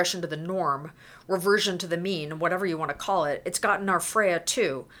 including regression to the norm, reversion to the mean, whatever you want to call it. It's gotten our Freya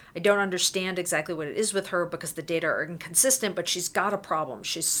too. I don't understand exactly what it is with her because the data are inconsistent, but she's got a problem.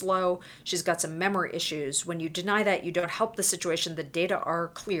 She's slow. She's got some memory issues. When you deny that, you don't help the situation. The data are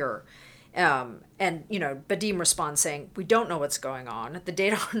clear. And, you know, Badim responds saying, we don't know what's going on. The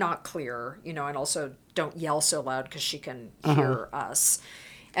data are not clear, you know, and also don't yell so loud because she can hear us.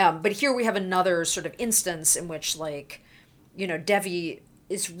 But here we have another sort of instance in which, like, you know, Devi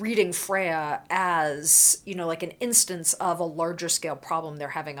is reading Freya as, you know, like an instance of a larger scale problem they're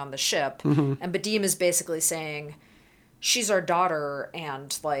having on the ship. And Badim is basically saying, she's our daughter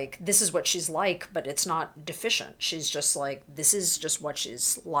and like this is what she's like, but it's not deficient. She's just like, this is just what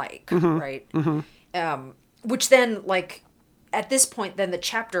she's like, right? Which then, like, at this point, then the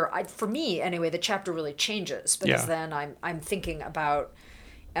chapter, for me anyway, the chapter really changes because then I'm thinking about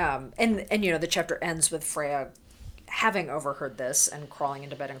and you know, the chapter ends with Freya having overheard this and crawling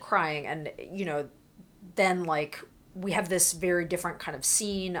into bed and crying, and you know, then like we have this very different kind of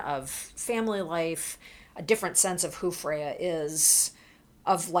scene of family life, a different sense of who Freya is,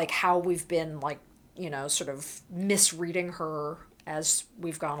 of like how we've been like, you know, sort of misreading her as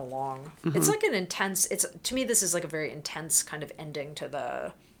we've gone along. It's like an intense, to me this is like a very intense kind of ending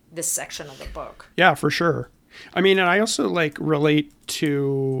to this section of the book. Yeah, for sure. I mean, and I also like relate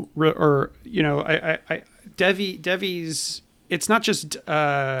to, or you know, I Devi's, it's not just you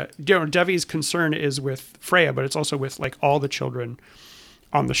know, Devi's concern is with Freya, but it's also with like all the children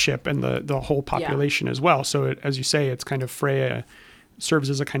on the ship and the whole population as well. So as you say, it's kind of Freya serves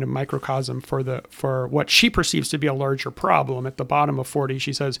as a kind of microcosm for what she perceives to be a larger problem. At the bottom of 40,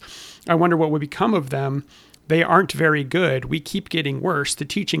 she says, I wonder what would become of them. They aren't very good. We keep getting worse. The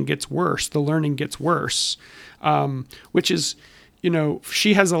teaching gets worse. The learning gets worse, which is, you know,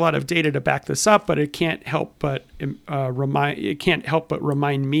 she has a lot of data to back this up, but it can't help but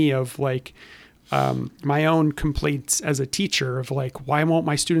remind me of like, my own complaints as a teacher of like, why won't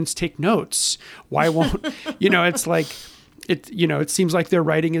my students take notes? Why won't, you know, it's like, you know, it seems like their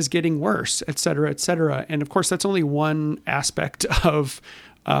writing is getting worse, et cetera, et cetera. And of course, that's only one aspect of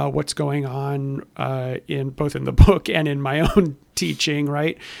what's going on in both in the book and in my own teaching,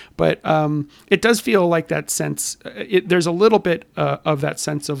 right? But it does feel like that sense, there's a little bit of that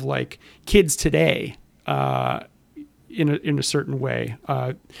sense of like kids today, in a certain way.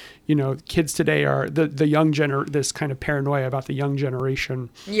 You know, kids today are the young this kind of paranoia about the young generation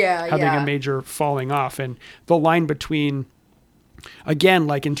having a major falling off. And the line between, again,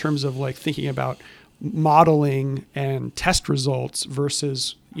 like in terms of like thinking about modeling and test results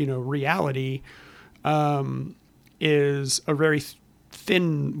versus, you know, reality, is a very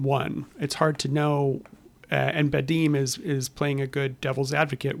thin one. It's hard to know. And Badim is playing a good devil's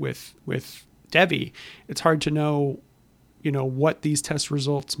advocate with Devi. It's hard to know, you know, what these test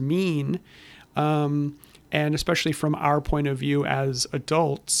results mean. And especially from our point of view as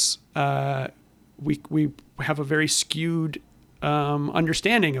adults, we have a very skewed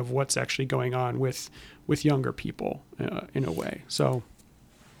understanding of what's actually going on with younger people in a way. So,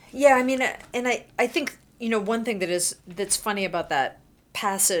 yeah, I mean, and I think, you know, one thing that's funny about that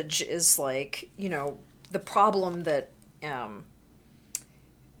passage is like, you know, the problem that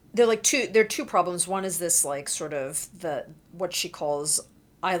there are two problems. One is this like sort of what she calls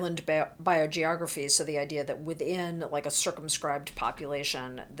island biogeography. So the idea that within like a circumscribed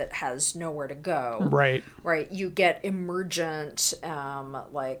population that has nowhere to go, right, you get emergent,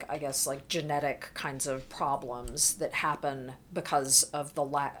 like I guess like genetic kinds of problems that happen because of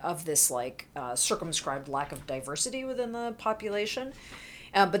the of this like circumscribed lack of diversity within the population.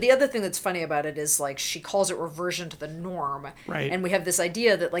 But the other thing that's funny about it is like she calls it reversion to the norm. Right. And we have this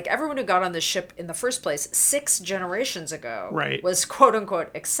idea that like everyone who got on this ship in the first place 6 generations ago was quote unquote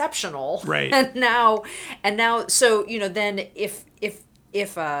exceptional. Right. And now so, you know, then if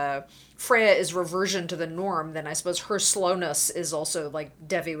Freya is reversion to the norm, then I suppose her slowness is also like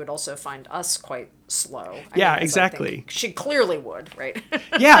Devi would also find us quite slow. Yeah, exactly. She clearly would, right?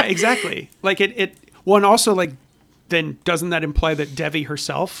 Yeah, exactly. Like one also like, then doesn't that imply that Devi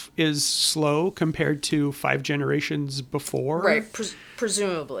herself is slow compared to 5 generations before? Right,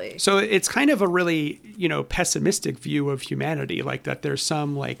 presumably. So it's kind of a really, you know, pessimistic view of humanity, like that there's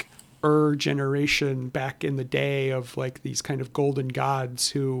some like generation back in the day of like these kind of golden gods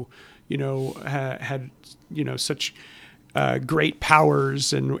who, you know, had, you know, such great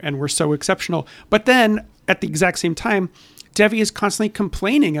powers and were so exceptional. But then at the exact same time, Devi is constantly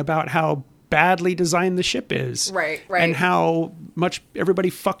complaining about how badly designed the ship is. Right. And how much everybody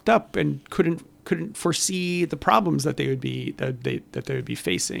fucked up and couldn't foresee the problems that they would be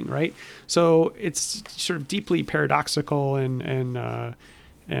facing, right? So it's sort of deeply paradoxical and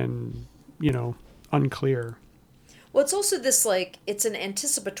unclear. Well, it's also this like it's an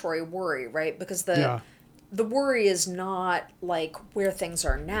anticipatory worry, right? Because the worry is not like where things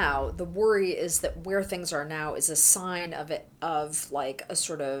are now. The worry is that where things are now is a sign of like a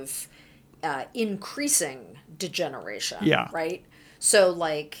sort of increasing degeneration. Yeah. Right. So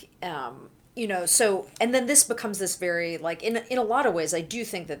like so and then this becomes this very like in a lot of ways I do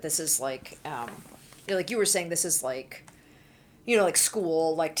think that this is like like you were saying, this is like like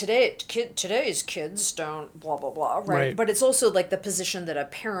school, like today's kids don't blah blah blah, right? But it's also like the position that a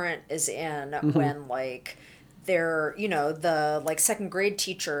parent is in when like they're the like second grade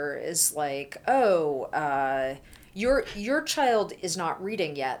teacher is like, oh, your child is not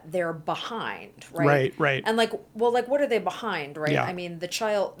reading yet, they're behind, right? Right. And like, well, like what are they behind, right? Yeah. I mean, the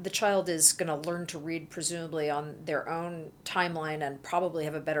child is going to learn to read presumably on their own timeline and probably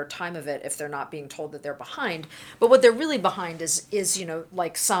have a better time of it if they're not being told that they're behind. But what they're really behind is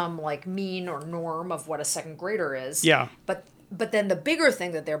like some like mean or norm of what a second grader is. Yeah. But then the bigger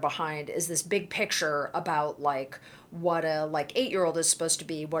thing that they're behind is this big picture about like what a like 8-year-old is supposed to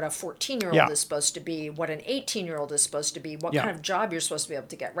be, what a 14-year-old is supposed to be, what an 18-year-old is supposed to be, what kind of job you're supposed to be able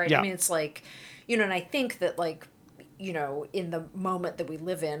to get, right? Yeah. I mean, it's like, and I think that like, in the moment that we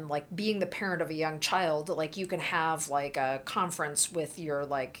live in, like being the parent of a young child, like you can have like a conference with your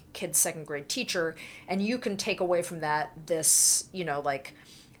like kid's second grade teacher and you can take away from that this, like,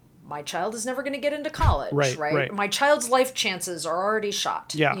 my child is never going to get into college, right? My child's life chances are already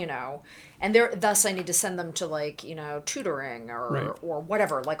shot, and thus I need to send them to like, tutoring or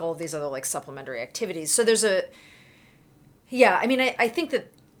whatever, like all of these other like supplementary activities. So there's I mean, I think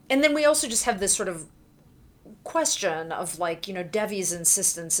that, and then we also just have this sort of question of like, Devi's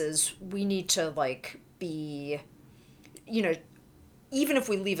insistence is we need to like be, even if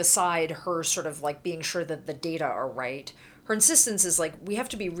we leave aside her sort of like being sure that the data are right, her insistence is like we have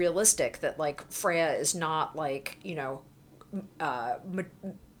to be realistic that like Freya is not like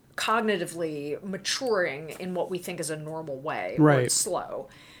cognitively maturing in what we think is a normal way, right? Or it's slow,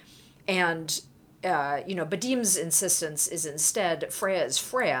 and Badim's insistence is instead Freya is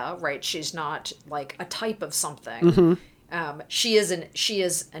Freya, right? She's not like a type of something. She is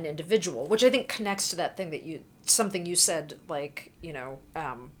an individual, which I think connects to that thing that something you said like when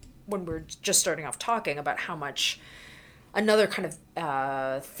we were just starting off talking about how much. Another kind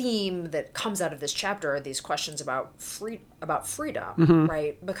of theme that comes out of this chapter are these questions about freedom,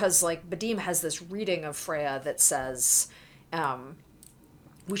 right? Because like Badim has this reading of Freya that says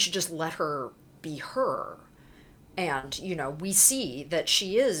we should just let her be her, and we see that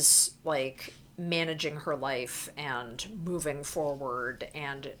she is like managing her life and moving forward,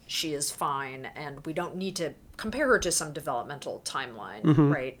 and she is fine, and we don't need to compare her to some developmental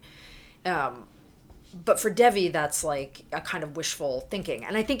timeline, right? But for Devi, that's like a kind of wishful thinking.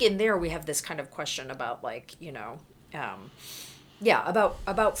 And I think in there we have this kind of question about like,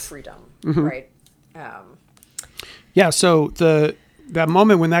 about freedom, right? So that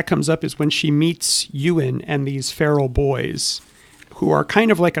moment when that comes up is when she meets Ewan and these feral boys who are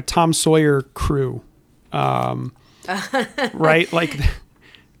kind of like a Tom Sawyer crew, right? Like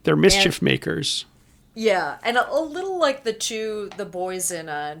they're mischief makers. Yeah, and a little like the boys in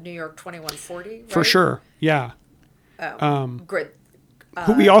New York 2140, right? For sure, yeah. Great.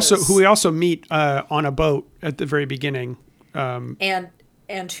 Who we also meet on a boat at the very beginning. And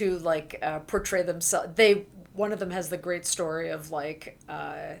who like portray themselves. One of them has the great story of like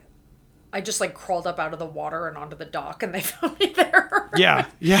I just like crawled up out of the water and onto the dock and they found me there. Yeah.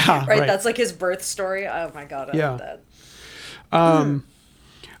 right. That's like his birth story. Oh my god, I love that.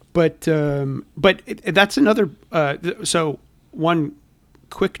 But that's another. So one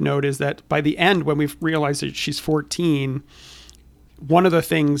quick note is that by the end, when we've realized that she's 14, one of the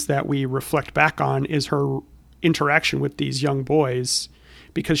things that we reflect back on is her interaction with these young boys,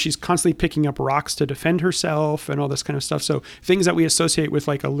 because she's constantly picking up rocks to defend herself and all this kind of stuff. So things that we associate with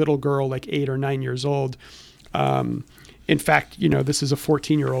like a little girl, like 8 or 9 years old. In fact, this is a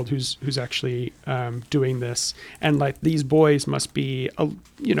 14-year-old who's actually doing this, and like these boys must be,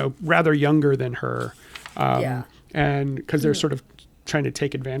 rather younger than her, and because they're sort of trying to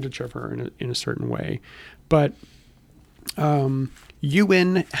take advantage of her in a certain way. But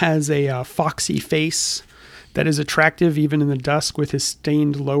Ewan has a foxy face that is attractive even in the dusk, with his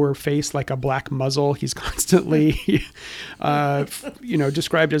stained lower face like a black muzzle. He's constantly,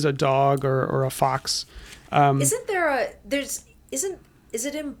 described as a dog or a fox. Isn't is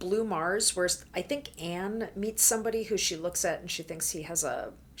it in Blue Mars where I think Anne meets somebody who she looks at and she thinks she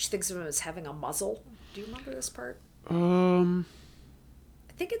thinks of him as having a muzzle. Do you remember this part? I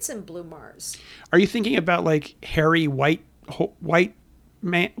think it's in Blue Mars. Are you thinking about like Harry White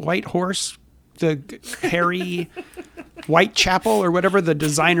Horse, the Harry Whitechapel or whatever, the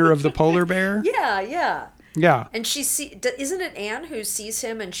designer of the polar bear? Yeah. Yeah. And isn't it Anne who sees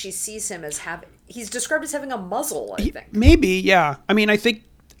him and she sees him as he's described as having a muzzle, I think. Maybe, yeah. I mean,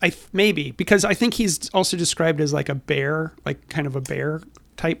 maybe because I think he's also described as like a bear, like kind of a bear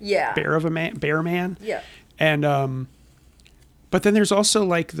type bear man. Yeah. And but then there's also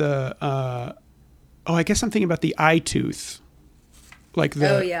like the I guess I'm thinking about the eye tooth. Like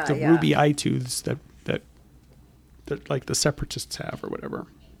the ruby eye tooths that like the separatists have or whatever.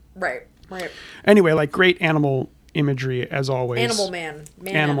 Right. Anyway, like great animal imagery as always. Animal man.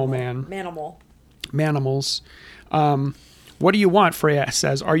 Manimals. What do you want? Freya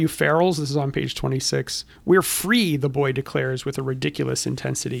says. Are you ferals? This is on page 26. We're free, the boy declares with a ridiculous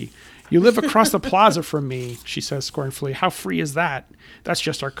intensity. You live across the plaza from me, she says scornfully. How free is that? That's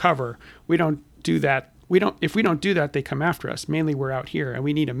just our cover. We don't do that. If we don't do that, they come after us. Mainly we're out here and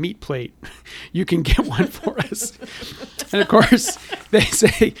we need a meat plate. You can get one for us. And of course they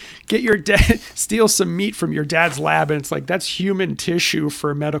say, steal some meat from your dad's lab. And it's like, that's human tissue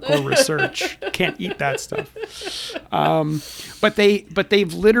for medical research. Can't eat that stuff. But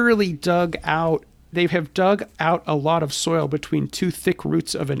they've literally dug out a lot of soil between two thick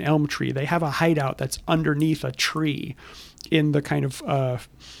roots of an elm tree. They have a hideout that's underneath a tree in the kind of,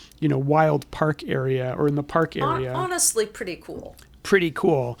 wild park area or in the park area. Honestly, pretty cool.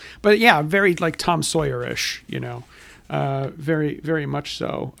 But yeah, very like Tom Sawyer-ish, very, very much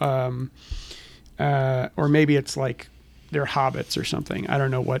so. Or maybe it's like they're hobbits or something. I don't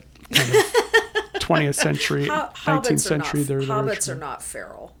know what kind of 20th century, 19th century they're hobbits are not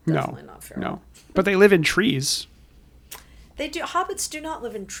feral. Definitely not feral. No. But they live in trees. They do. Hobbits do not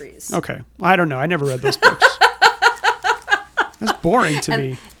live in trees. Okay. I don't know. I never read those books. That's boring to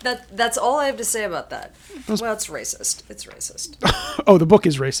me. That's all I have to say about that. Well, it's racist. It's racist. Oh, the book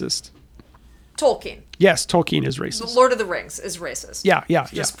is racist. Tolkien. Yes, Tolkien is racist. The Lord of the Rings is racist. Yeah.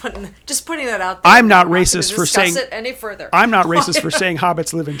 Just putting that out there. I'm not racist for saying it any further. I'm not racist for saying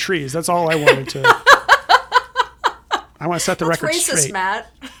hobbits live in trees. That's all I wanted to. I want to set the record racist, straight.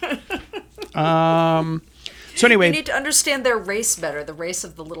 Matt. So anyway, you need to understand their race better, the race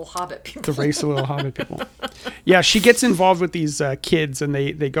of the little hobbit people. The race of little hobbit people. Yeah, she gets involved with these kids, and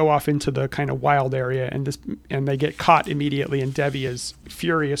they go off into the kind of wild area, and they get caught immediately. And Debbie is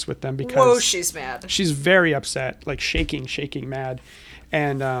furious with them because she's mad. She's very upset, like shaking mad.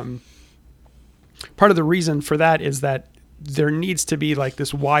 And part of the reason for that is that there needs to be like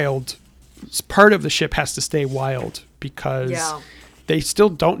this wild part of the ship has to stay wild because. Yeah. They still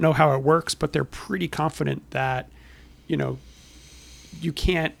don't know how it works, but they're pretty confident that, you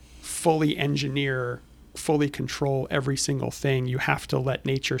can't fully engineer, fully control every single thing. You have to let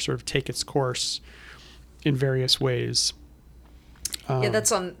nature sort of take its course in various ways.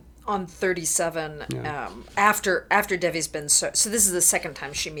 That's on 37. Yeah. After Devi's been so this is the second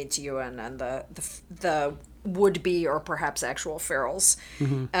time she meets Ewan and the would-be or perhaps actual ferals.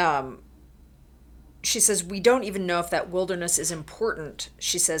 Mm-hmm. She says, we don't even know if that wilderness is important,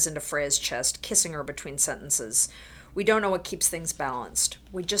 she says into Freya's chest, kissing her between sentences. We don't know what keeps things balanced.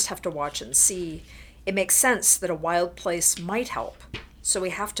 We just have to watch and see. It makes sense that a wild place might help. So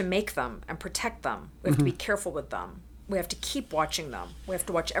we have to make them and protect them. We have to be careful with them. We have to keep watching them. We have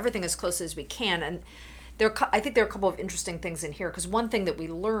to watch everything as closely as we can. And I think there are a couple of interesting things in here, because one thing that we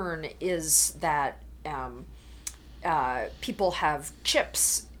learn is that people have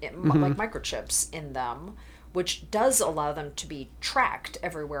chips, like microchips in them, which does allow them to be tracked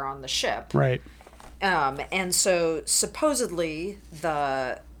everywhere on the ship. Right. And so supposedly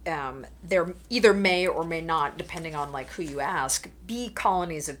there either may or may not, depending on like who you ask, be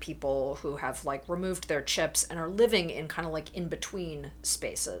colonies of people who have like removed their chips and are living in kind of like in between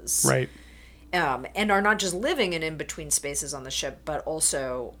spaces. Right. And are not just living in between spaces on the ship, but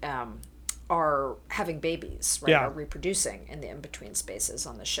also are having babies, right? Yeah. Are reproducing in the in-between spaces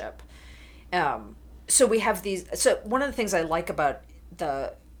on the ship. So we have these. So one of the things I like about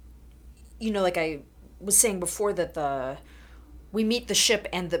like I was saying before, that we meet the ship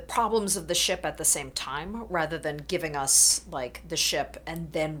and the problems of the ship at the same time, rather than giving us like the ship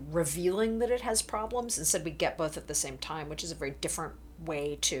and then revealing that it has problems. Instead, we get both at the same time, which is a very different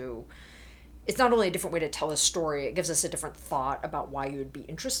way to. It's not only a different way to tell a story, it gives us a different thought about why you would be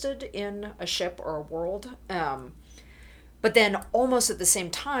interested in a ship or a world. But then almost at the same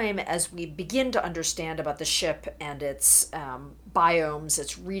time as we begin to understand about the ship and its biomes,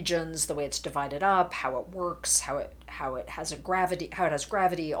 its regions, the way it's divided up, how it works, how it has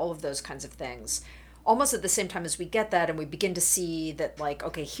gravity, all of those kinds of things. Almost at the same time as we get that and we begin to see that, like,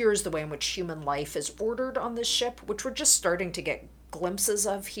 okay, here's the way in which human life is ordered on this ship, which we're just starting to get glimpses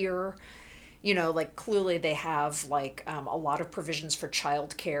of here. You know, like, clearly they have, like, a lot of provisions for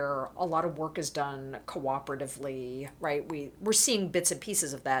childcare. A lot of work is done cooperatively, right? We're seeing bits and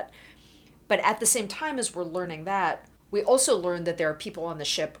pieces of that. But at the same time as we're learning that, we also learn that there are people on the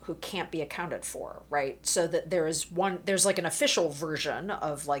ship who can't be accounted for, right? So that there's like an official version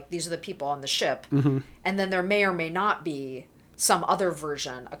of, like, these are the people on the ship. Mm-hmm. And then there may or may not be some other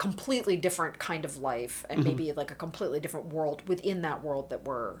version, a completely different kind of life, and maybe like a completely different world within that world that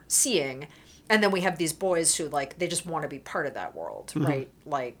we're seeing. And then we have these boys who, like, they just want to be part of that world, right?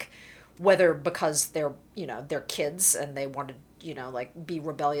 Like, whether because they're, you know, they're kids and they want to, you know, like, be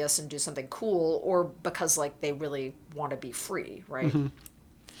rebellious and do something cool, or because, like, they really want to be free, right?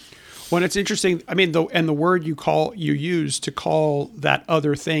 Well, it's interesting. I mean, the word you use to call that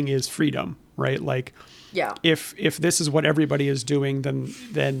other thing is freedom, right? Like, Yeah. if this is what everybody is doing,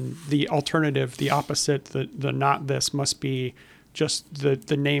 then the alternative, the opposite, the not this must be just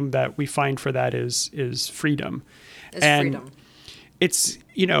the name that we find for that is freedom. Freedom. It's,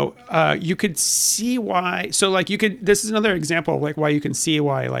 you know, you could see why. So, like, this is another example of, like, why you can see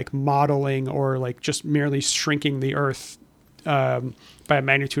why, like, modeling or, like, just merely shrinking the Earth by a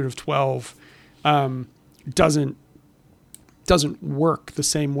magnitude of 12 doesn't work the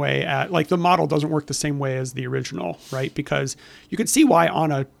same way the model doesn't work the same way as the original, right? Because you could see why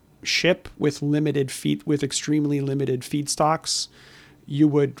on a ship with extremely limited feedstocks, you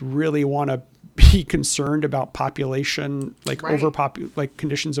would really want to be concerned about population, like, Right.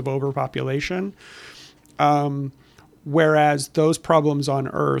 Conditions of overpopulation. Whereas those problems on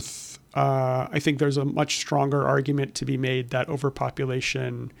Earth, I think there's a much stronger argument to be made that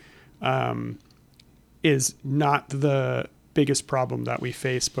overpopulation is not the biggest problem that we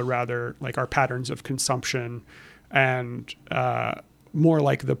face, but rather, like, our patterns of consumption and more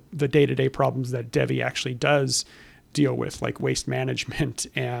like the day-to-day problems that Devi actually does deal with, like waste management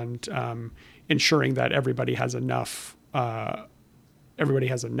and ensuring that everybody has enough. I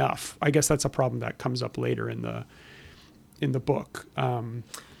guess that's a problem that comes up later in the book.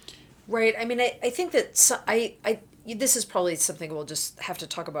 Right. I mean, I think that this is probably something we'll just have to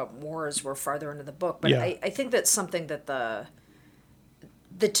talk about more as we're farther into the book. But Yeah. I think that's something that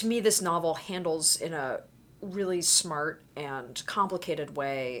to me, this novel handles in a really smart and complicated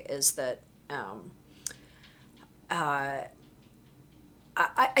way is that I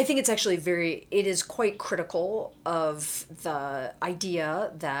think it's actually it is quite critical of the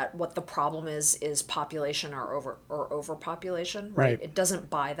idea that what the problem is population or overpopulation, right? Right. It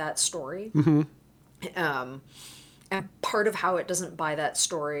doesn't buy that story. And part of how it doesn't buy that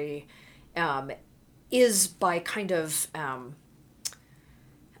story is by kind of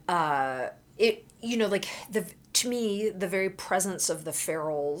like to me, the very presence of the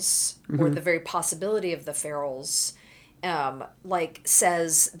ferals or the very possibility of the ferals like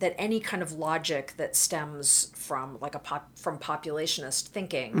says that any kind of logic that stems from like from populationist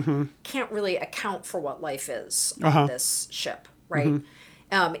thinking can't really account for what life is on this ship, right?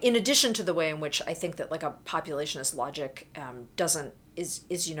 In addition to the way in which I think that like a populationist logic is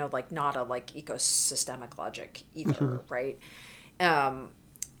like not a like ecosystemic logic either, right?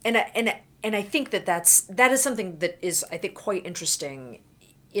 And I think that is something that is, I think, quite interesting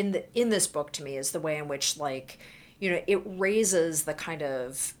in this book to me, is the way in which, like, it raises the kind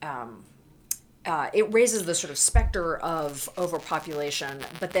of it raises the sort of specter of overpopulation,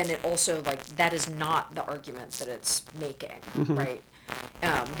 but then it also, like, that is not the argument that it's making, right?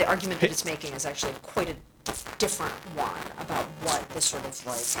 The argument that it's making is actually quite a different one about what this sort of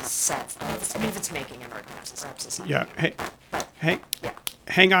like set of, I mean, if it's making an argument, perhaps it's not. Yeah. Hey. Yeah.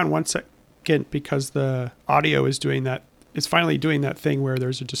 Hang on one second, because the audio is doing that. It's finally doing that thing where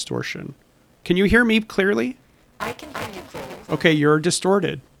there's a distortion. Can you hear me clearly? I can hear you clearly. Okay, you're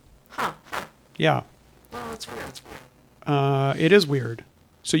distorted. Huh. Yeah. Well, that's weird. It is weird.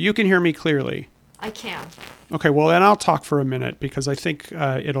 So you can hear me clearly. I can. Okay, well, then I'll talk for a minute because I think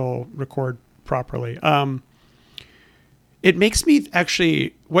it'll record properly. It makes me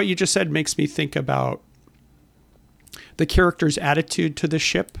actually, what you just said makes me think about the character's attitude to the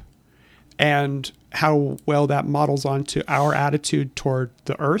ship and how well that models onto our attitude toward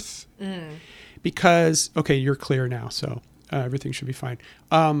the Earth. Because, okay, you're clear now, so everything should be fine.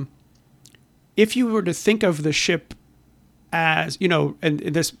 If you were to think of the ship as, and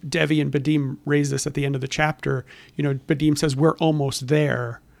this Devi and Badim raise this at the end of the chapter, Badim says, we're almost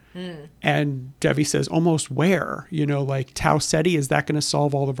there. And Devi says, almost where? Like Tau Ceti, is that going to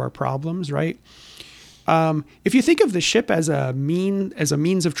solve all of our problems, right? If you think of the ship as a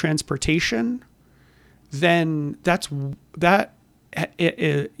means of transportation, then that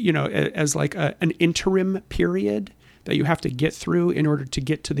as like an interim period that you have to get through in order to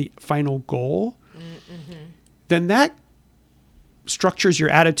get to the final goal, then that structures your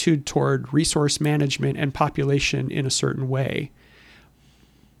attitude toward resource management and population in a certain way.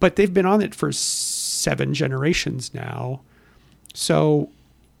 But they've been on it for 7 generations now. So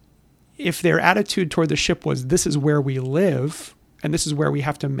if their attitude toward the ship was, this is where we live, and this is where we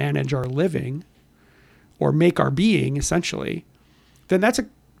have to manage our living or make our being, essentially, then that's a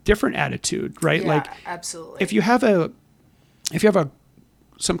different attitude, right? Yeah, like, absolutely. If you have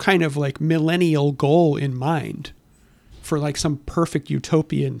some kind of like millennial goal in mind for like some perfect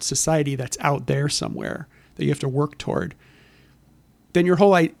utopian society that's out there somewhere that you have to work toward, then your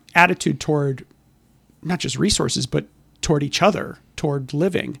whole attitude toward not just resources, but toward each other, toward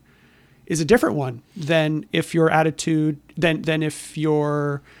living, is a different one than if your attitude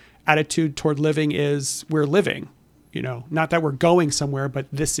toward living is we're living, not that we're going somewhere, but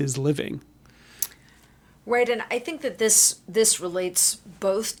this is living. Right, and I think that this relates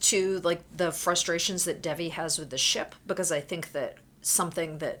both to like the frustrations that Devi has with the ship, because I think that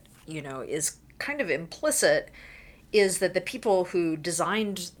something that is kind of implicit is that the people who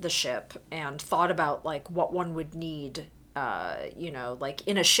designed the ship and thought about like what one would need, like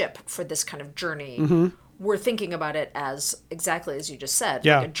in a ship for this kind of journey, were thinking about it as exactly as you just said,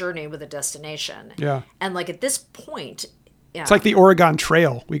 like a journey with a destination. Yeah, and like at this point. Yeah. It's like the Oregon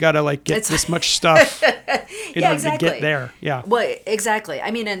Trail. We got to like get this much stuff in order to get there. Yeah. Well, exactly.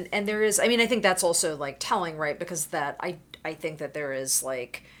 I mean, and there is, I think that's also like telling, right? Because that I think that there is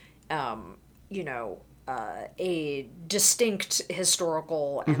like, a distinct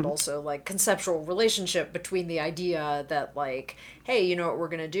historical and also like conceptual relationship between the idea that like, hey, you know what we're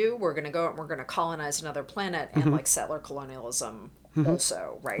going to do? We're going to go and we're going to colonize another planet, and like settler colonialism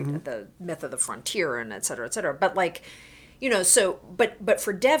also, right? The myth of the frontier and et cetera, et cetera. But like, but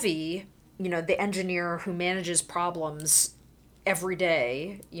for Devi, the engineer who manages problems every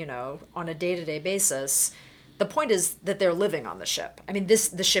day, on a day-to-day basis, the point is that they're living on the ship. I mean,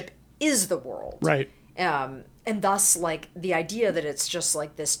 the ship is the world. Right. And thus, like, the idea that it's just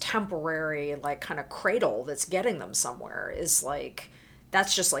like this temporary, like, kind of cradle that's getting them somewhere is like,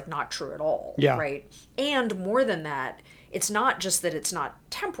 that's just like not true at all. Yeah. Right. And more than that, it's not just that it's not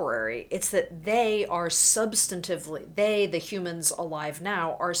temporary, it's that they are the humans alive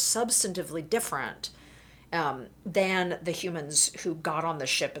now, are substantively different than the humans who got on the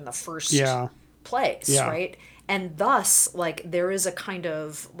ship in the first place, right? And thus, like, there is a kind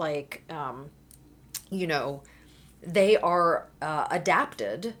of, like, they are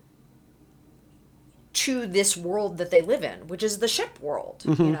adapted to this world that they live in, which is the ship world,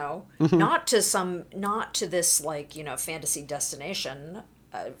 not to this like, fantasy destination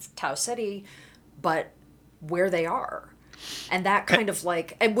of Tau Ceti, but where they are. And that kind of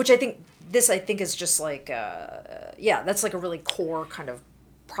like, and which I think is just like, that's like a really core kind of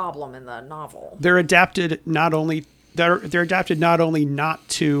problem in the novel. They're adapted not only not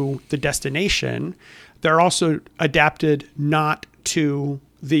to the destination, they're also adapted not to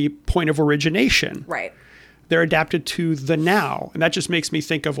the point of origination. Right. They're adapted to the now. And that just makes me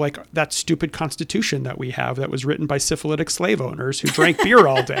think of like that stupid constitution that we have that was written by syphilitic slave owners who drank beer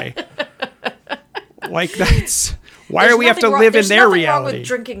all day. Like that's why are we have to live in their reality? There's nothing wrong with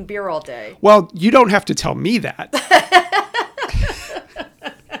drinking beer all day. Well, you don't have to tell me that.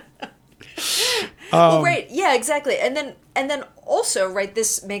 Well, right. Yeah, exactly. And then also, right,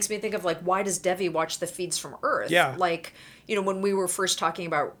 this makes me think of like, why does Devi watch the feeds from Earth? Yeah. Like, when we were first talking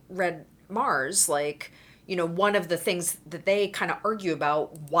about Red Mars, like, one of the things that they kind of argue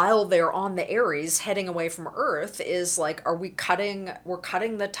about while they're on the Ares heading away from Earth is like, we're cutting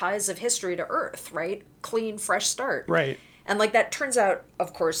the ties of history to Earth, right? Clean, fresh start. Right. And like that turns out,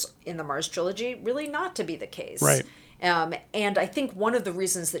 of course, in the Mars trilogy, really not to be the case. Right. And I think one of the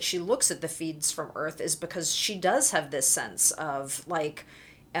reasons that she looks at the feeds from Earth is because she does have this sense of like,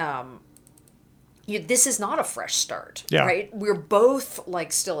 this is not a fresh start, right? We're both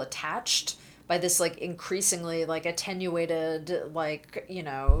like still attached by this like increasingly like attenuated like,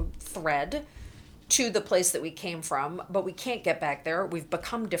 thread to the place that we came from, but we can't get back there. We've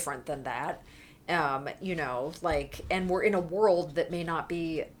become different than that. Like, and we're in a world that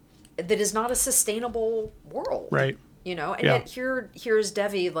is not a sustainable world. Right. And yet here's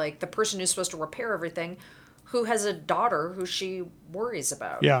Devi, like the person who's supposed to repair everything, who has a daughter who she worries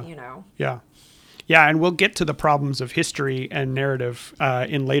about. Yeah. You know. Yeah. Yeah, and we'll get to the problems of history and narrative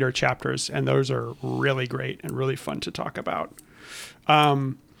in later chapters, and those are really great and really fun to talk about.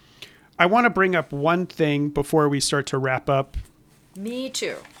 I want to bring up one thing before we start to wrap up. Me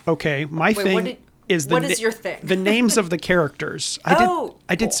too. Okay, my thing is what is your thing? The names of the characters.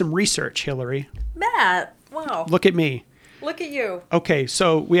 I did some research, Hillary. Matt, wow. Look at me. Look at you. Okay,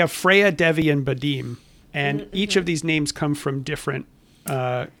 so we have Freya, Devi, and Badim, and each of these names come from different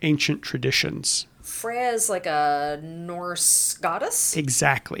ancient traditions. Freya is like a Norse goddess?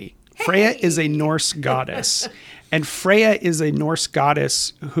 Exactly. Hey. Freya is a Norse goddess. And Freya is a Norse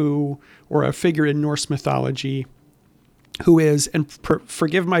goddess or a figure in Norse mythology who is, and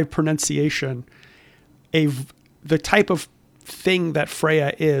forgive my pronunciation, the type of thing that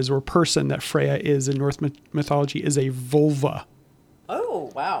Freya is, or person that Freya is in Norse mythology, is a vulva.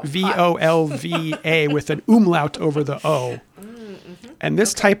 Oh, wow. Volva with an umlaut over the O. Mm-hmm. And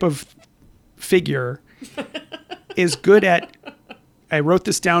this type of figure is good at, I wrote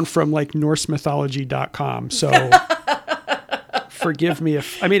this down from like NorseMythology.com, so forgive me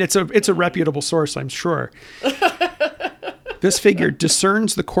if, I mean, it's a reputable source, I'm sure. This figure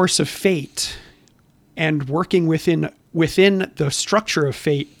discerns the course of fate and working within the structure of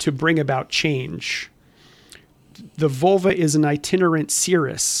fate to bring about change. The vulva is an itinerant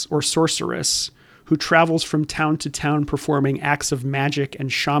seeress or sorceress who travels from town to town performing acts of magic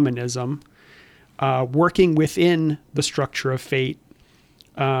and shamanism, working within the structure of fate.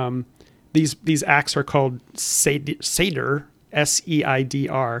 These acts are called Seder,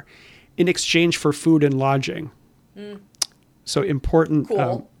 S-E-I-D-R, in exchange for food and lodging. So important,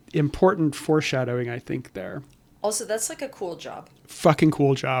 cool. Important foreshadowing, I think, there. Also, that's like a cool job. Fucking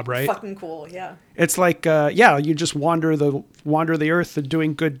cool job, right? Fucking cool, yeah. It's like, you just wander the earth and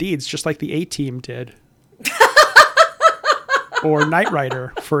doing good deeds, just like the A-Team did. Or Knight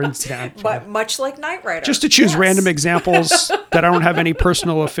Rider, for instance. But much like Knight Rider. Just to choose random examples that I don't have any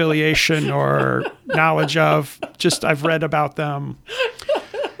personal affiliation or knowledge of. Just I've read about them.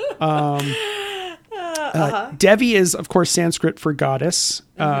 Devi is, of course, Sanskrit for goddess,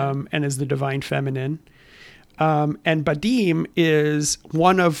 and is the divine feminine. And Badim is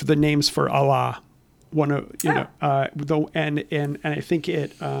one of the names for Allah. One of and I think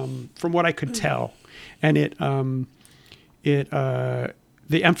it from what I could tell, and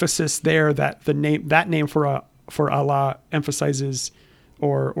the emphasis there that that name for Allah emphasizes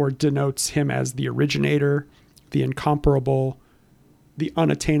or denotes him as the originator, the incomparable, the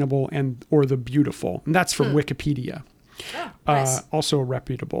unattainable, or the beautiful, and that's from Wikipedia. Oh, nice. Also a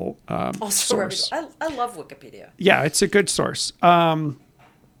reputable source. I love Wikipedia. Yeah, it's a good source.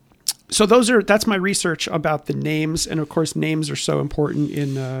 So that's my research about the names, and of course, names are so important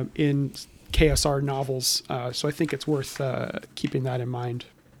in KSR novels. So I think it's worth keeping that in mind.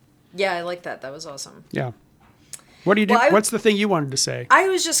 Yeah, I like that. That was awesome. Yeah. What do you do? What's the thing you wanted to say? I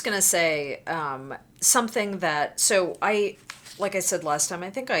was just gonna say something that. So like I said last time, I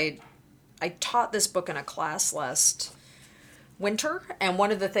think I taught this book in a class last winter, and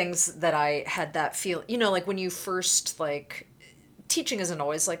one of the things that I had that feel, like when you first teaching isn't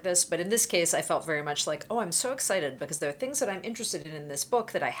always like this, but in this case I felt very much like, oh, I'm so excited because there are things that I'm interested in this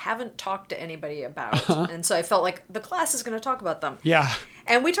book that I haven't talked to anybody about. And so I felt like the class is going to talk about them. Yeah.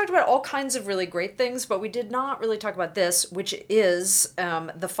 And we talked about all kinds of really great things, but we did not really talk about this, which is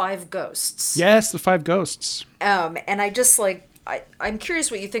the 5 ghosts. Yes, the 5 ghosts. And I just I'm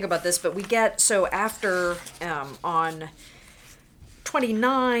curious what you think about this, but we get, so after on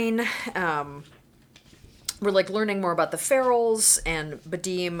 29, we're learning more about the Ferals, and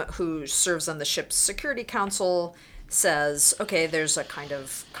Badim, who serves on the ship's security council, says, okay, there's a kind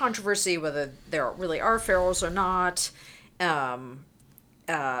of controversy whether there really are Ferals or not.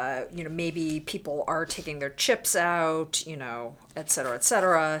 Maybe people are taking their chips out, et cetera, et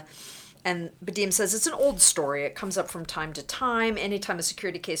cetera. And Badim says it's an old story. It comes up from time to time. Anytime a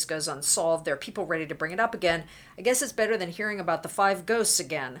security case goes unsolved, there are people ready to bring it up again. I guess it's better than hearing about the 5 ghosts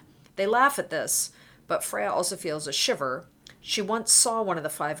again. They laugh at this, but Freya also feels a shiver. She once saw one of the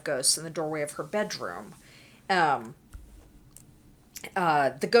 5 ghosts in the doorway of her bedroom. The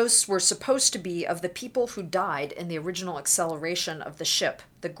ghosts were supposed to be of the people who died in the original acceleration of the ship,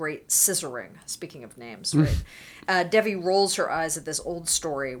 the Great Scissoring. Speaking of names, right? Devi rolls her eyes at this old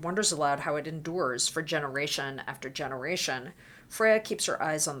story, wonders aloud how it endures for generation after generation. Freya keeps her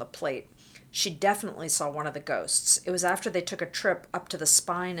eyes on the plate. She definitely saw one of the ghosts. It was after they took a trip up to the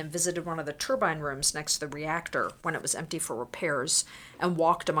spine and visited one of the turbine rooms next to the reactor when it was empty for repairs and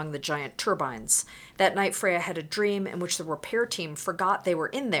walked among the giant turbines. That night, Freya had a dream in which the repair team forgot they were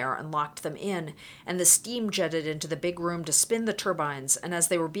in there and locked them in, and the steam jetted into the big room to spin the turbines, and as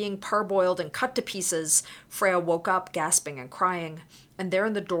they were being parboiled and cut to pieces, Freya woke up gasping and crying. And there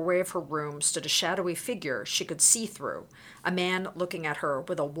in the doorway of her room stood a shadowy figure she could see through, a man looking at her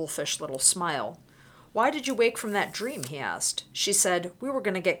with a wolfish little smile. "Why did you wake from that dream?" he asked. She said, "We were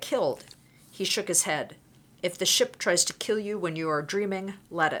going to get killed." He shook his head. "If the ship tries to kill you when you are dreaming,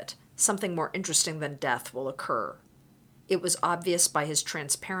 let it. Something more interesting than death will occur." It was obvious by his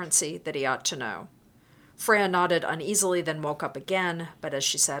transparency that he ought to know. Freya nodded uneasily, then woke up again, but as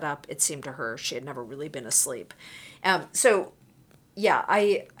she sat up, it seemed to her she had never really been asleep. Yeah,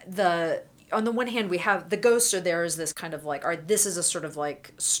 on the one hand, we have the ghosts are there as this kind of like, this is a sort of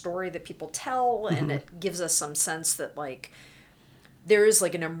like story that people tell, and it gives us some sense that like there is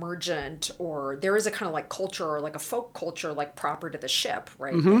like an emergent, or there is a kind of like culture or like a folk culture like proper to the ship,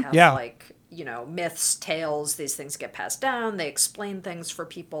 right? They have like, myths, tales, these things get passed down, they explain things for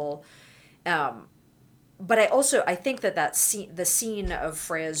people. But I think that scene, the scene of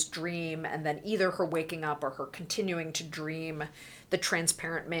Freya's dream, and then either her waking up or her continuing to dream the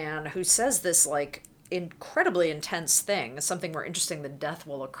transparent man who says this like incredibly intense thing, something more interesting than death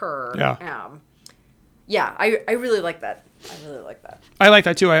will occur. I really like that. I like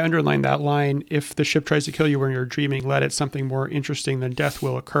that too. I underlined that line. If the ship tries to kill you when you're dreaming, let it. Something more interesting than death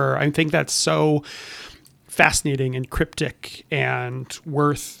will occur. I think that's so fascinating and cryptic and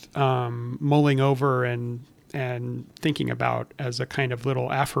worth mulling over and thinking about as a kind of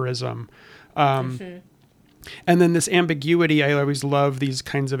little aphorism. And then this ambiguity, I always love these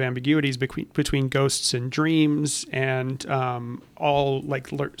kinds of ambiguities between ghosts and dreams, and all like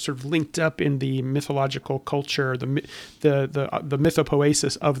sort of linked up in the mythological culture, the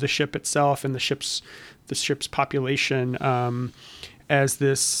mythopoesis of the ship itself and the ship's population, as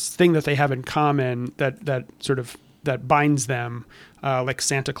this thing that they have in common that binds them, like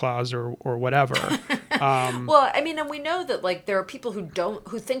Santa Claus or whatever. Well, I mean, and we know that like there are people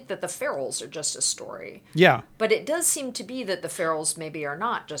who think that the Ferals are just a story. Yeah. But it does seem to be that the Ferals maybe are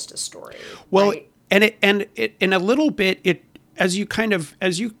not just a story. Well, right? and it in a little bit, as you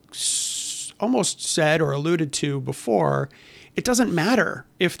almost said or alluded to before, it doesn't matter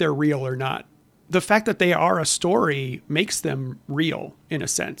if they're real or not. The fact that they are a story makes them real in a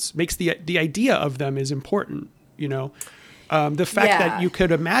sense, makes the idea of them is important, the fact that you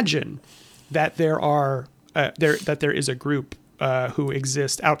could imagine that there is a group who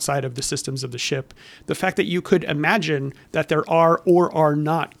exist outside of the systems of the ship. The fact that you could imagine that there are or are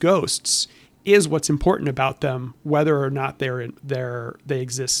not ghosts is what's important about them, whether or not they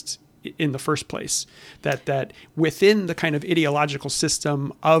exist in the first place. That within the kind of ideological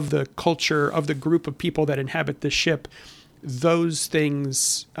system of the culture of the group of people that inhabit the ship, those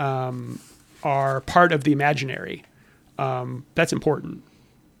things are part of the imaginary. That's important.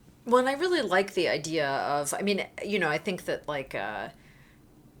 Well, and I really like the idea of, I mean, I think that like,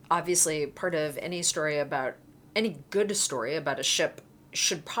 obviously part of any good story about a ship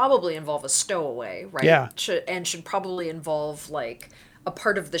should probably involve a stowaway, right? Yeah. Should probably involve like a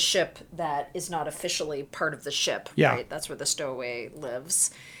part of the ship that is not officially part of the ship, right? That's where the stowaway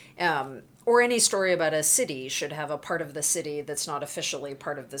lives. Or any story about a city should have a part of the city that's not officially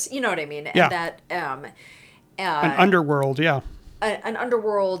part of this, you know what I mean? Yeah. And that, an underworld, yeah. An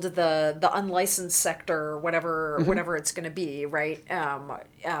underworld, the unlicensed sector, whatever it's going to be, right?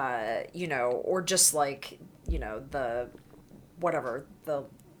 Or just like, the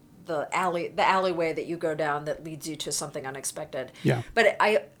alleyway that you go down that leads you to something unexpected. Yeah. But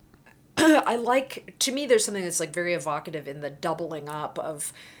I like, to me, there's something that's like very evocative in the doubling up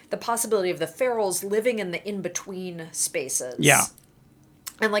of the possibility of the Ferals living in the in-between spaces. Yeah.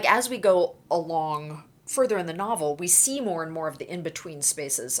 And like as we go along further in the novel, we see more and more of the in-between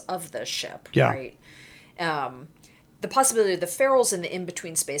spaces of the ship, right? The possibility of the Ferals in the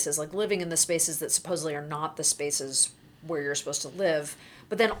in-between spaces, like living in the spaces that supposedly are not the spaces where you're supposed to live,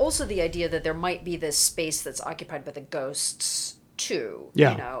 but then also the idea that there might be this space that's occupied by the ghosts too,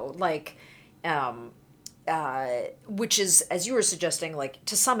 which is, as you were suggesting, like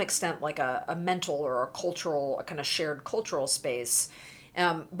to some extent like a mental or a kind of shared cultural space.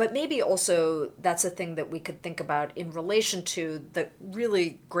 But maybe also that's a thing that we could think about in relation to the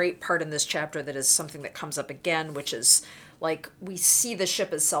really great part in this chapter that is something that comes up again, which is like we see the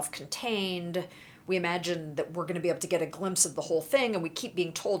ship as self-contained. we imagine that we're going to be able to get a glimpse of the whole thing, and we keep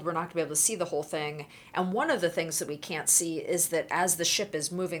being told we're not going to be able to see the whole thing. And one of the things that we can't see is that as the ship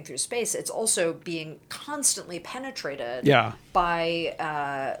is moving through space, it's also being constantly penetrated by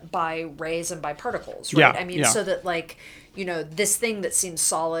rays and by particles, right? I mean, so that like, you know, this thing that seems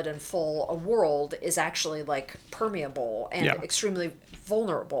solid and full, a world, is actually like permeable and extremely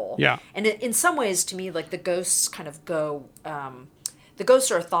vulnerable. Yeah. And in some ways, to me, like the ghosts kind of go, the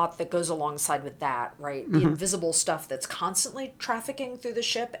ghosts are a thought that goes alongside with that, right? The invisible stuff that's constantly trafficking through the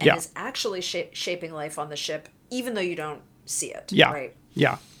ship and is actually shaping life on the ship, even though you don't see it. Yeah. Right.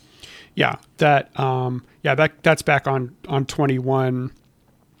 Yeah. Yeah. That's back on 21.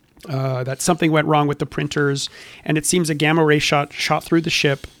 That something went wrong with the printers, and it seems a gamma ray shot through the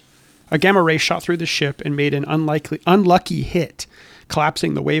ship. A gamma ray shot through the ship and made an unlucky hit,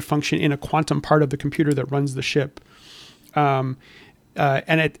 collapsing the wave function in a quantum part of the computer that runs the ship. And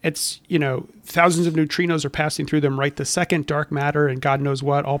it's, you know, thousands of neutrinos are passing through them right this second, dark matter and God knows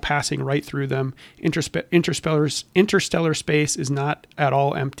what, all passing right through them. Interstellar space is not at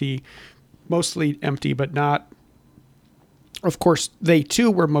all empty, mostly empty, but not. Of course, they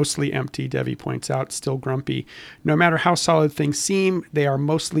too were mostly empty, Devi points out, still grumpy. No matter how solid things seem, they are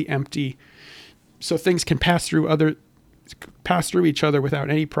mostly empty. So things can pass through each other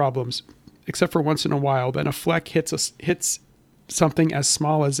without any problems, except for once in a while. Then a fleck hits something as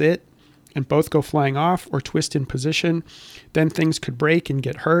small as it, and both go flying off or twist in position. Then things could break and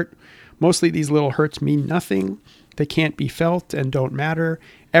get hurt. Mostly these little hurts mean nothing. They can't be felt and don't matter.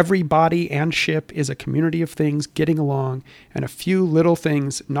 Every body and ship is a community of things getting along, and a few little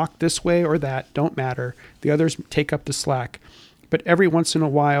things knocked this way or that don't matter. The others take up the slack. But every once in a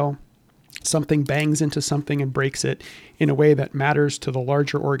while, something bangs into something and breaks it in a way that matters to the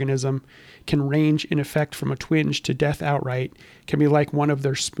larger organism, can range in effect from a twinge to death outright, can be like one of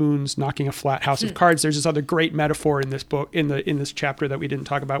their spoons knocking a flat house of cards. There's this other great metaphor in this book, in this chapter that we didn't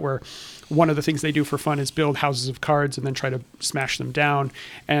talk about, where one of the things they do for fun is build houses of cards and then try to smash them down.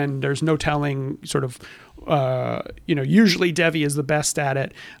 And there's no telling sort of, usually Devi is the best at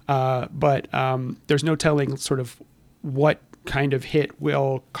it, but there's no telling sort of what kind of hit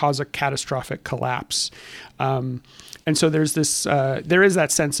will cause a catastrophic collapse. And so there's this, there is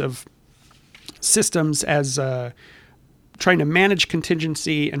that sense of systems as trying to manage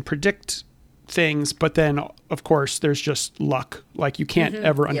contingency and predict things, but then of course there's just luck. Like you can't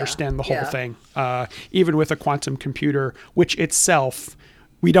ever understand the whole thing, even with a quantum computer, which itself,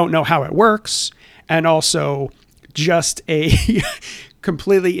 we don't know how it works. And also just a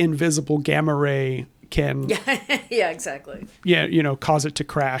completely invisible gamma ray can exactly cause it to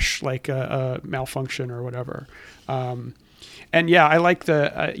crash, like a malfunction or whatever. And I like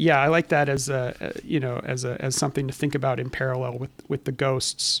that as as something to think about in parallel with the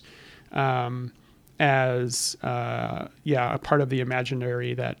ghosts, as a part of the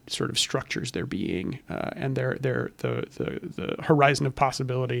imaginary that sort of structures their being, and the horizon of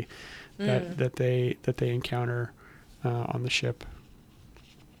possibility that they encounter on the ship.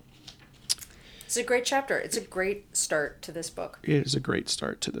 It's a great chapter. It's a great start to this book. It is a great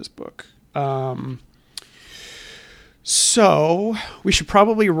start to this book. So we should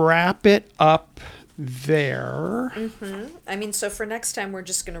probably wrap it up there. I mean, so for next time, we're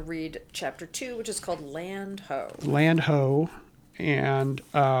just going to read chapter 2, which is called Land Ho. Land Ho. And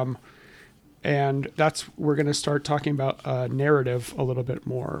that's, we're going to start talking about narrative a little bit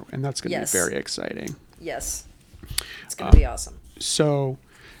more. And that's going to be very exciting. Yes. It's going to be awesome. So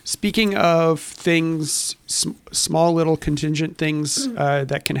speaking of things, small little contingent things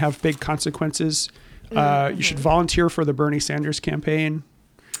that can have big consequences, you should volunteer for the Bernie Sanders campaign.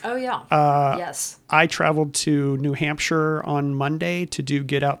 Oh, yeah. Yes. I traveled to New Hampshire on Monday to do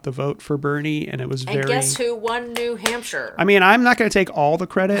Get Out the Vote for Bernie, and it was very... And guess who won New Hampshire? I mean, I'm not going to take all the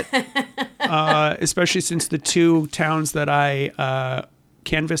credit, especially since the two towns that I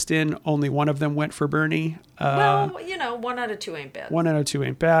canvassed in, only one of them went for Bernie. Well, 1 out of 2 ain't bad. 1 out of 2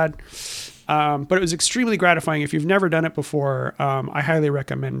 ain't bad. But it was extremely gratifying. If you've never done it before, I highly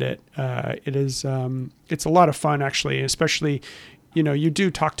recommend it. It is, it's a lot of fun, actually, especially, you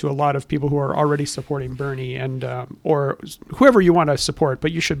do talk to a lot of people who are already supporting Bernie and, or whoever you want to support,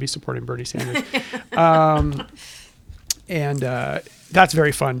 but you should be supporting Bernie Sanders. And that's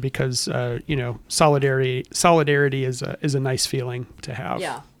very fun because, solidarity is a nice feeling to have.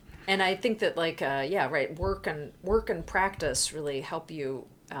 Yeah. And I think that work and practice really help you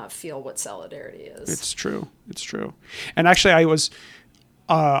feel what solidarity is. It's true. And actually, I was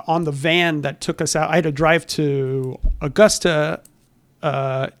on the van that took us out. I had to drive to Augusta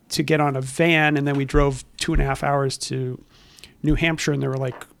to get on a van, and then we drove 2.5 hours to New Hampshire, and there were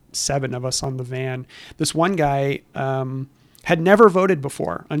like 7 of us on the van. This one guy had never voted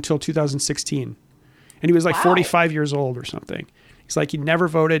before until 2016. And he was like 45 years old or something. He's like, he never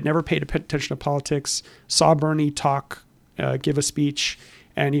voted, never paid attention to politics, saw Bernie talk, give a speech.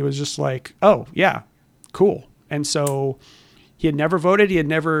 And he was just like, oh, yeah, cool. And so he had never voted. He had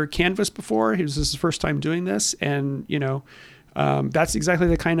never canvassed before. This was his first time doing this. And, that's exactly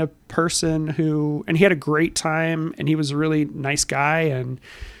the kind of person and he had a great time, and he was a really nice guy. And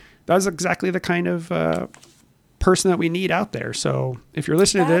that was exactly the kind of person that we need out there. So if you're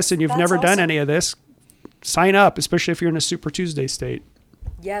listening to this and you've never done any of this, sign up, especially if you're in a Super Tuesday state.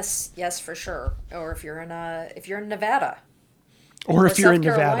 Yes, for sure. Or if you're in Nevada. Or if you're in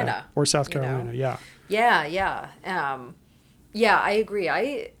Carolina, Nevada or South Carolina, yeah. Yeah. Yeah, I agree.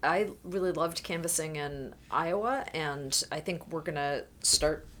 I really loved canvassing in Iowa, and I think we're going to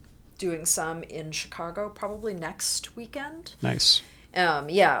start doing some in Chicago probably next weekend. Nice.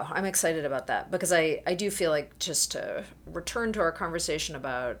 Yeah, I'm excited about that because I do feel like, just to return to our conversation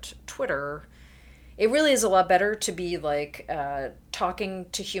about Twitter, it really is a lot better to be like talking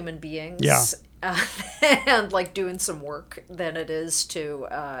to human beings, and like doing some work than it is to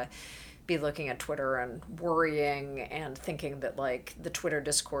be looking at Twitter and worrying and thinking that like the Twitter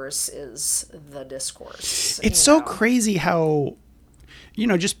discourse is the discourse. It's so crazy how,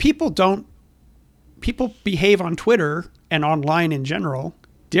 just people behave on Twitter and online in general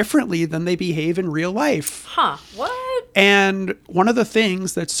differently than they behave in real life. Huh? What? And one of the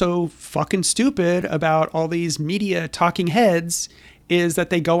things that's so fucking stupid about all these media talking heads is that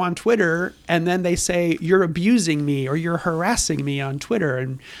they go on Twitter and then they say, you're abusing me or you're harassing me on Twitter.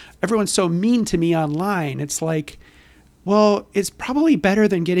 And everyone's so mean to me online. It's like, well, it's probably better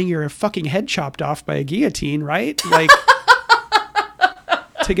than getting your fucking head chopped off by a guillotine, right? Like,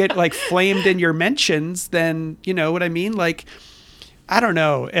 to get like flamed in your mentions, then, you know what I mean? Like, I don't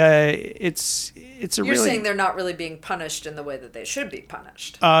know. You're saying they're not really being punished in the way that they should be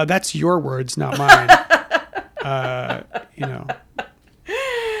punished. That's your words, not mine.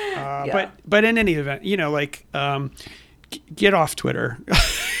 But in any event, get off Twitter.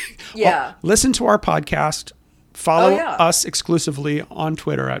 Yeah. Listen to our podcast. Follow us exclusively on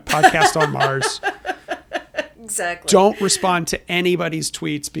Twitter at Podcast on Mars. Exactly. Don't respond to anybody's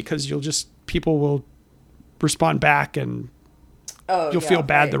tweets because people will respond back and you'll feel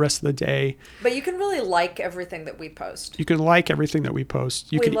bad the rest of the day. But you can really like everything that we post. You can like everything that we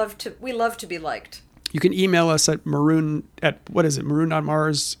post. We love to be liked. You can email us at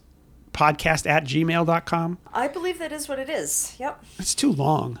maroononmarspodcast@gmail.com. I believe that is what it is. Yep. It's too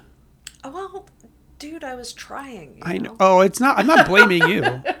long. Oh, well, dude, I was trying. I know. Oh, it's not. I'm not blaming you.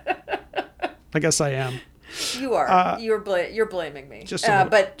 I guess I am. You are. You're blaming me. Just a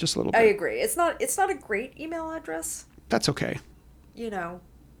little bit. I agree. It's not a great email address. That's okay. We're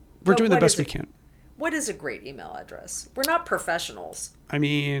doing the best we can. What is a great email address? We're not professionals. I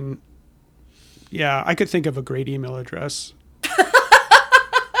mean, yeah, I could think of a great email address.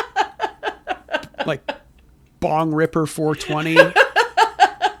 Like bongripper420.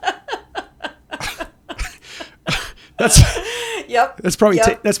 Yep. That's probably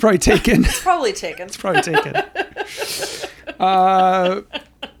taken. It's probably taken. It's probably taken.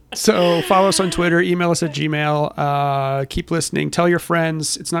 So follow us on Twitter, email us at Gmail. Keep listening. Tell your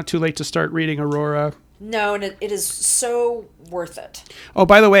friends. It's not too late to start reading Aurora. No, and it is so worth it. Oh,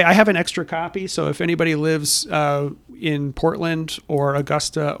 by the way, I have an extra copy. So if anybody lives in Portland or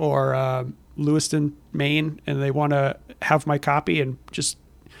Augusta or Lewiston, Maine, and they want to have my copy, and just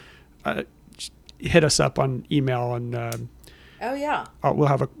hit us up on email, and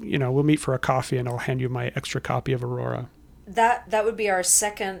we'll meet for a coffee, and I'll hand you my extra copy of Aurora. That would be our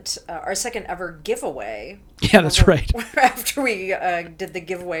second ever giveaway. Yeah, that's right. After we did the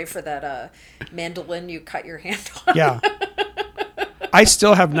giveaway for that mandolin you cut your hand on. Yeah. I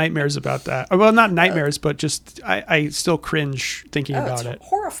still have nightmares about that. Well, not nightmares, but just I still cringe thinking about it.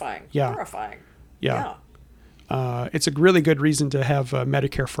 Horrifying. Yeah. Horrifying. Yeah. It's a really good reason to have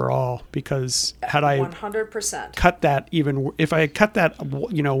Medicare for all, because had I 100% cut that, if I had cut that,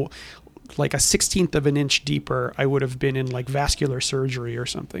 like a 1/16 of an inch deeper, I would have been in like vascular surgery or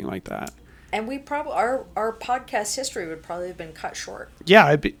something like that. And we probably our podcast history would probably have been cut short.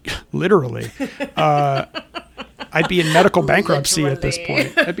 Yeah, literally. I'd be in medical bankruptcy at this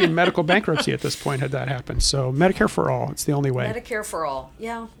point. I'd be in medical bankruptcy at this point had that happened. So Medicare for all, it's the only way. Medicare for all.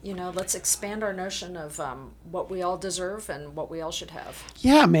 Yeah, let's expand our notion of what we all deserve and what we all should have.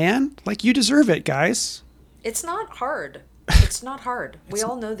 Yeah, man. Like, you deserve it, guys. It's not hard. It's not hard. We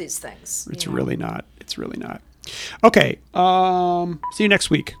all know these things. It's really not. It's really not. Okay. See you next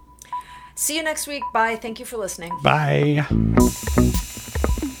week. See you next week. Bye. Thank you for listening. Bye.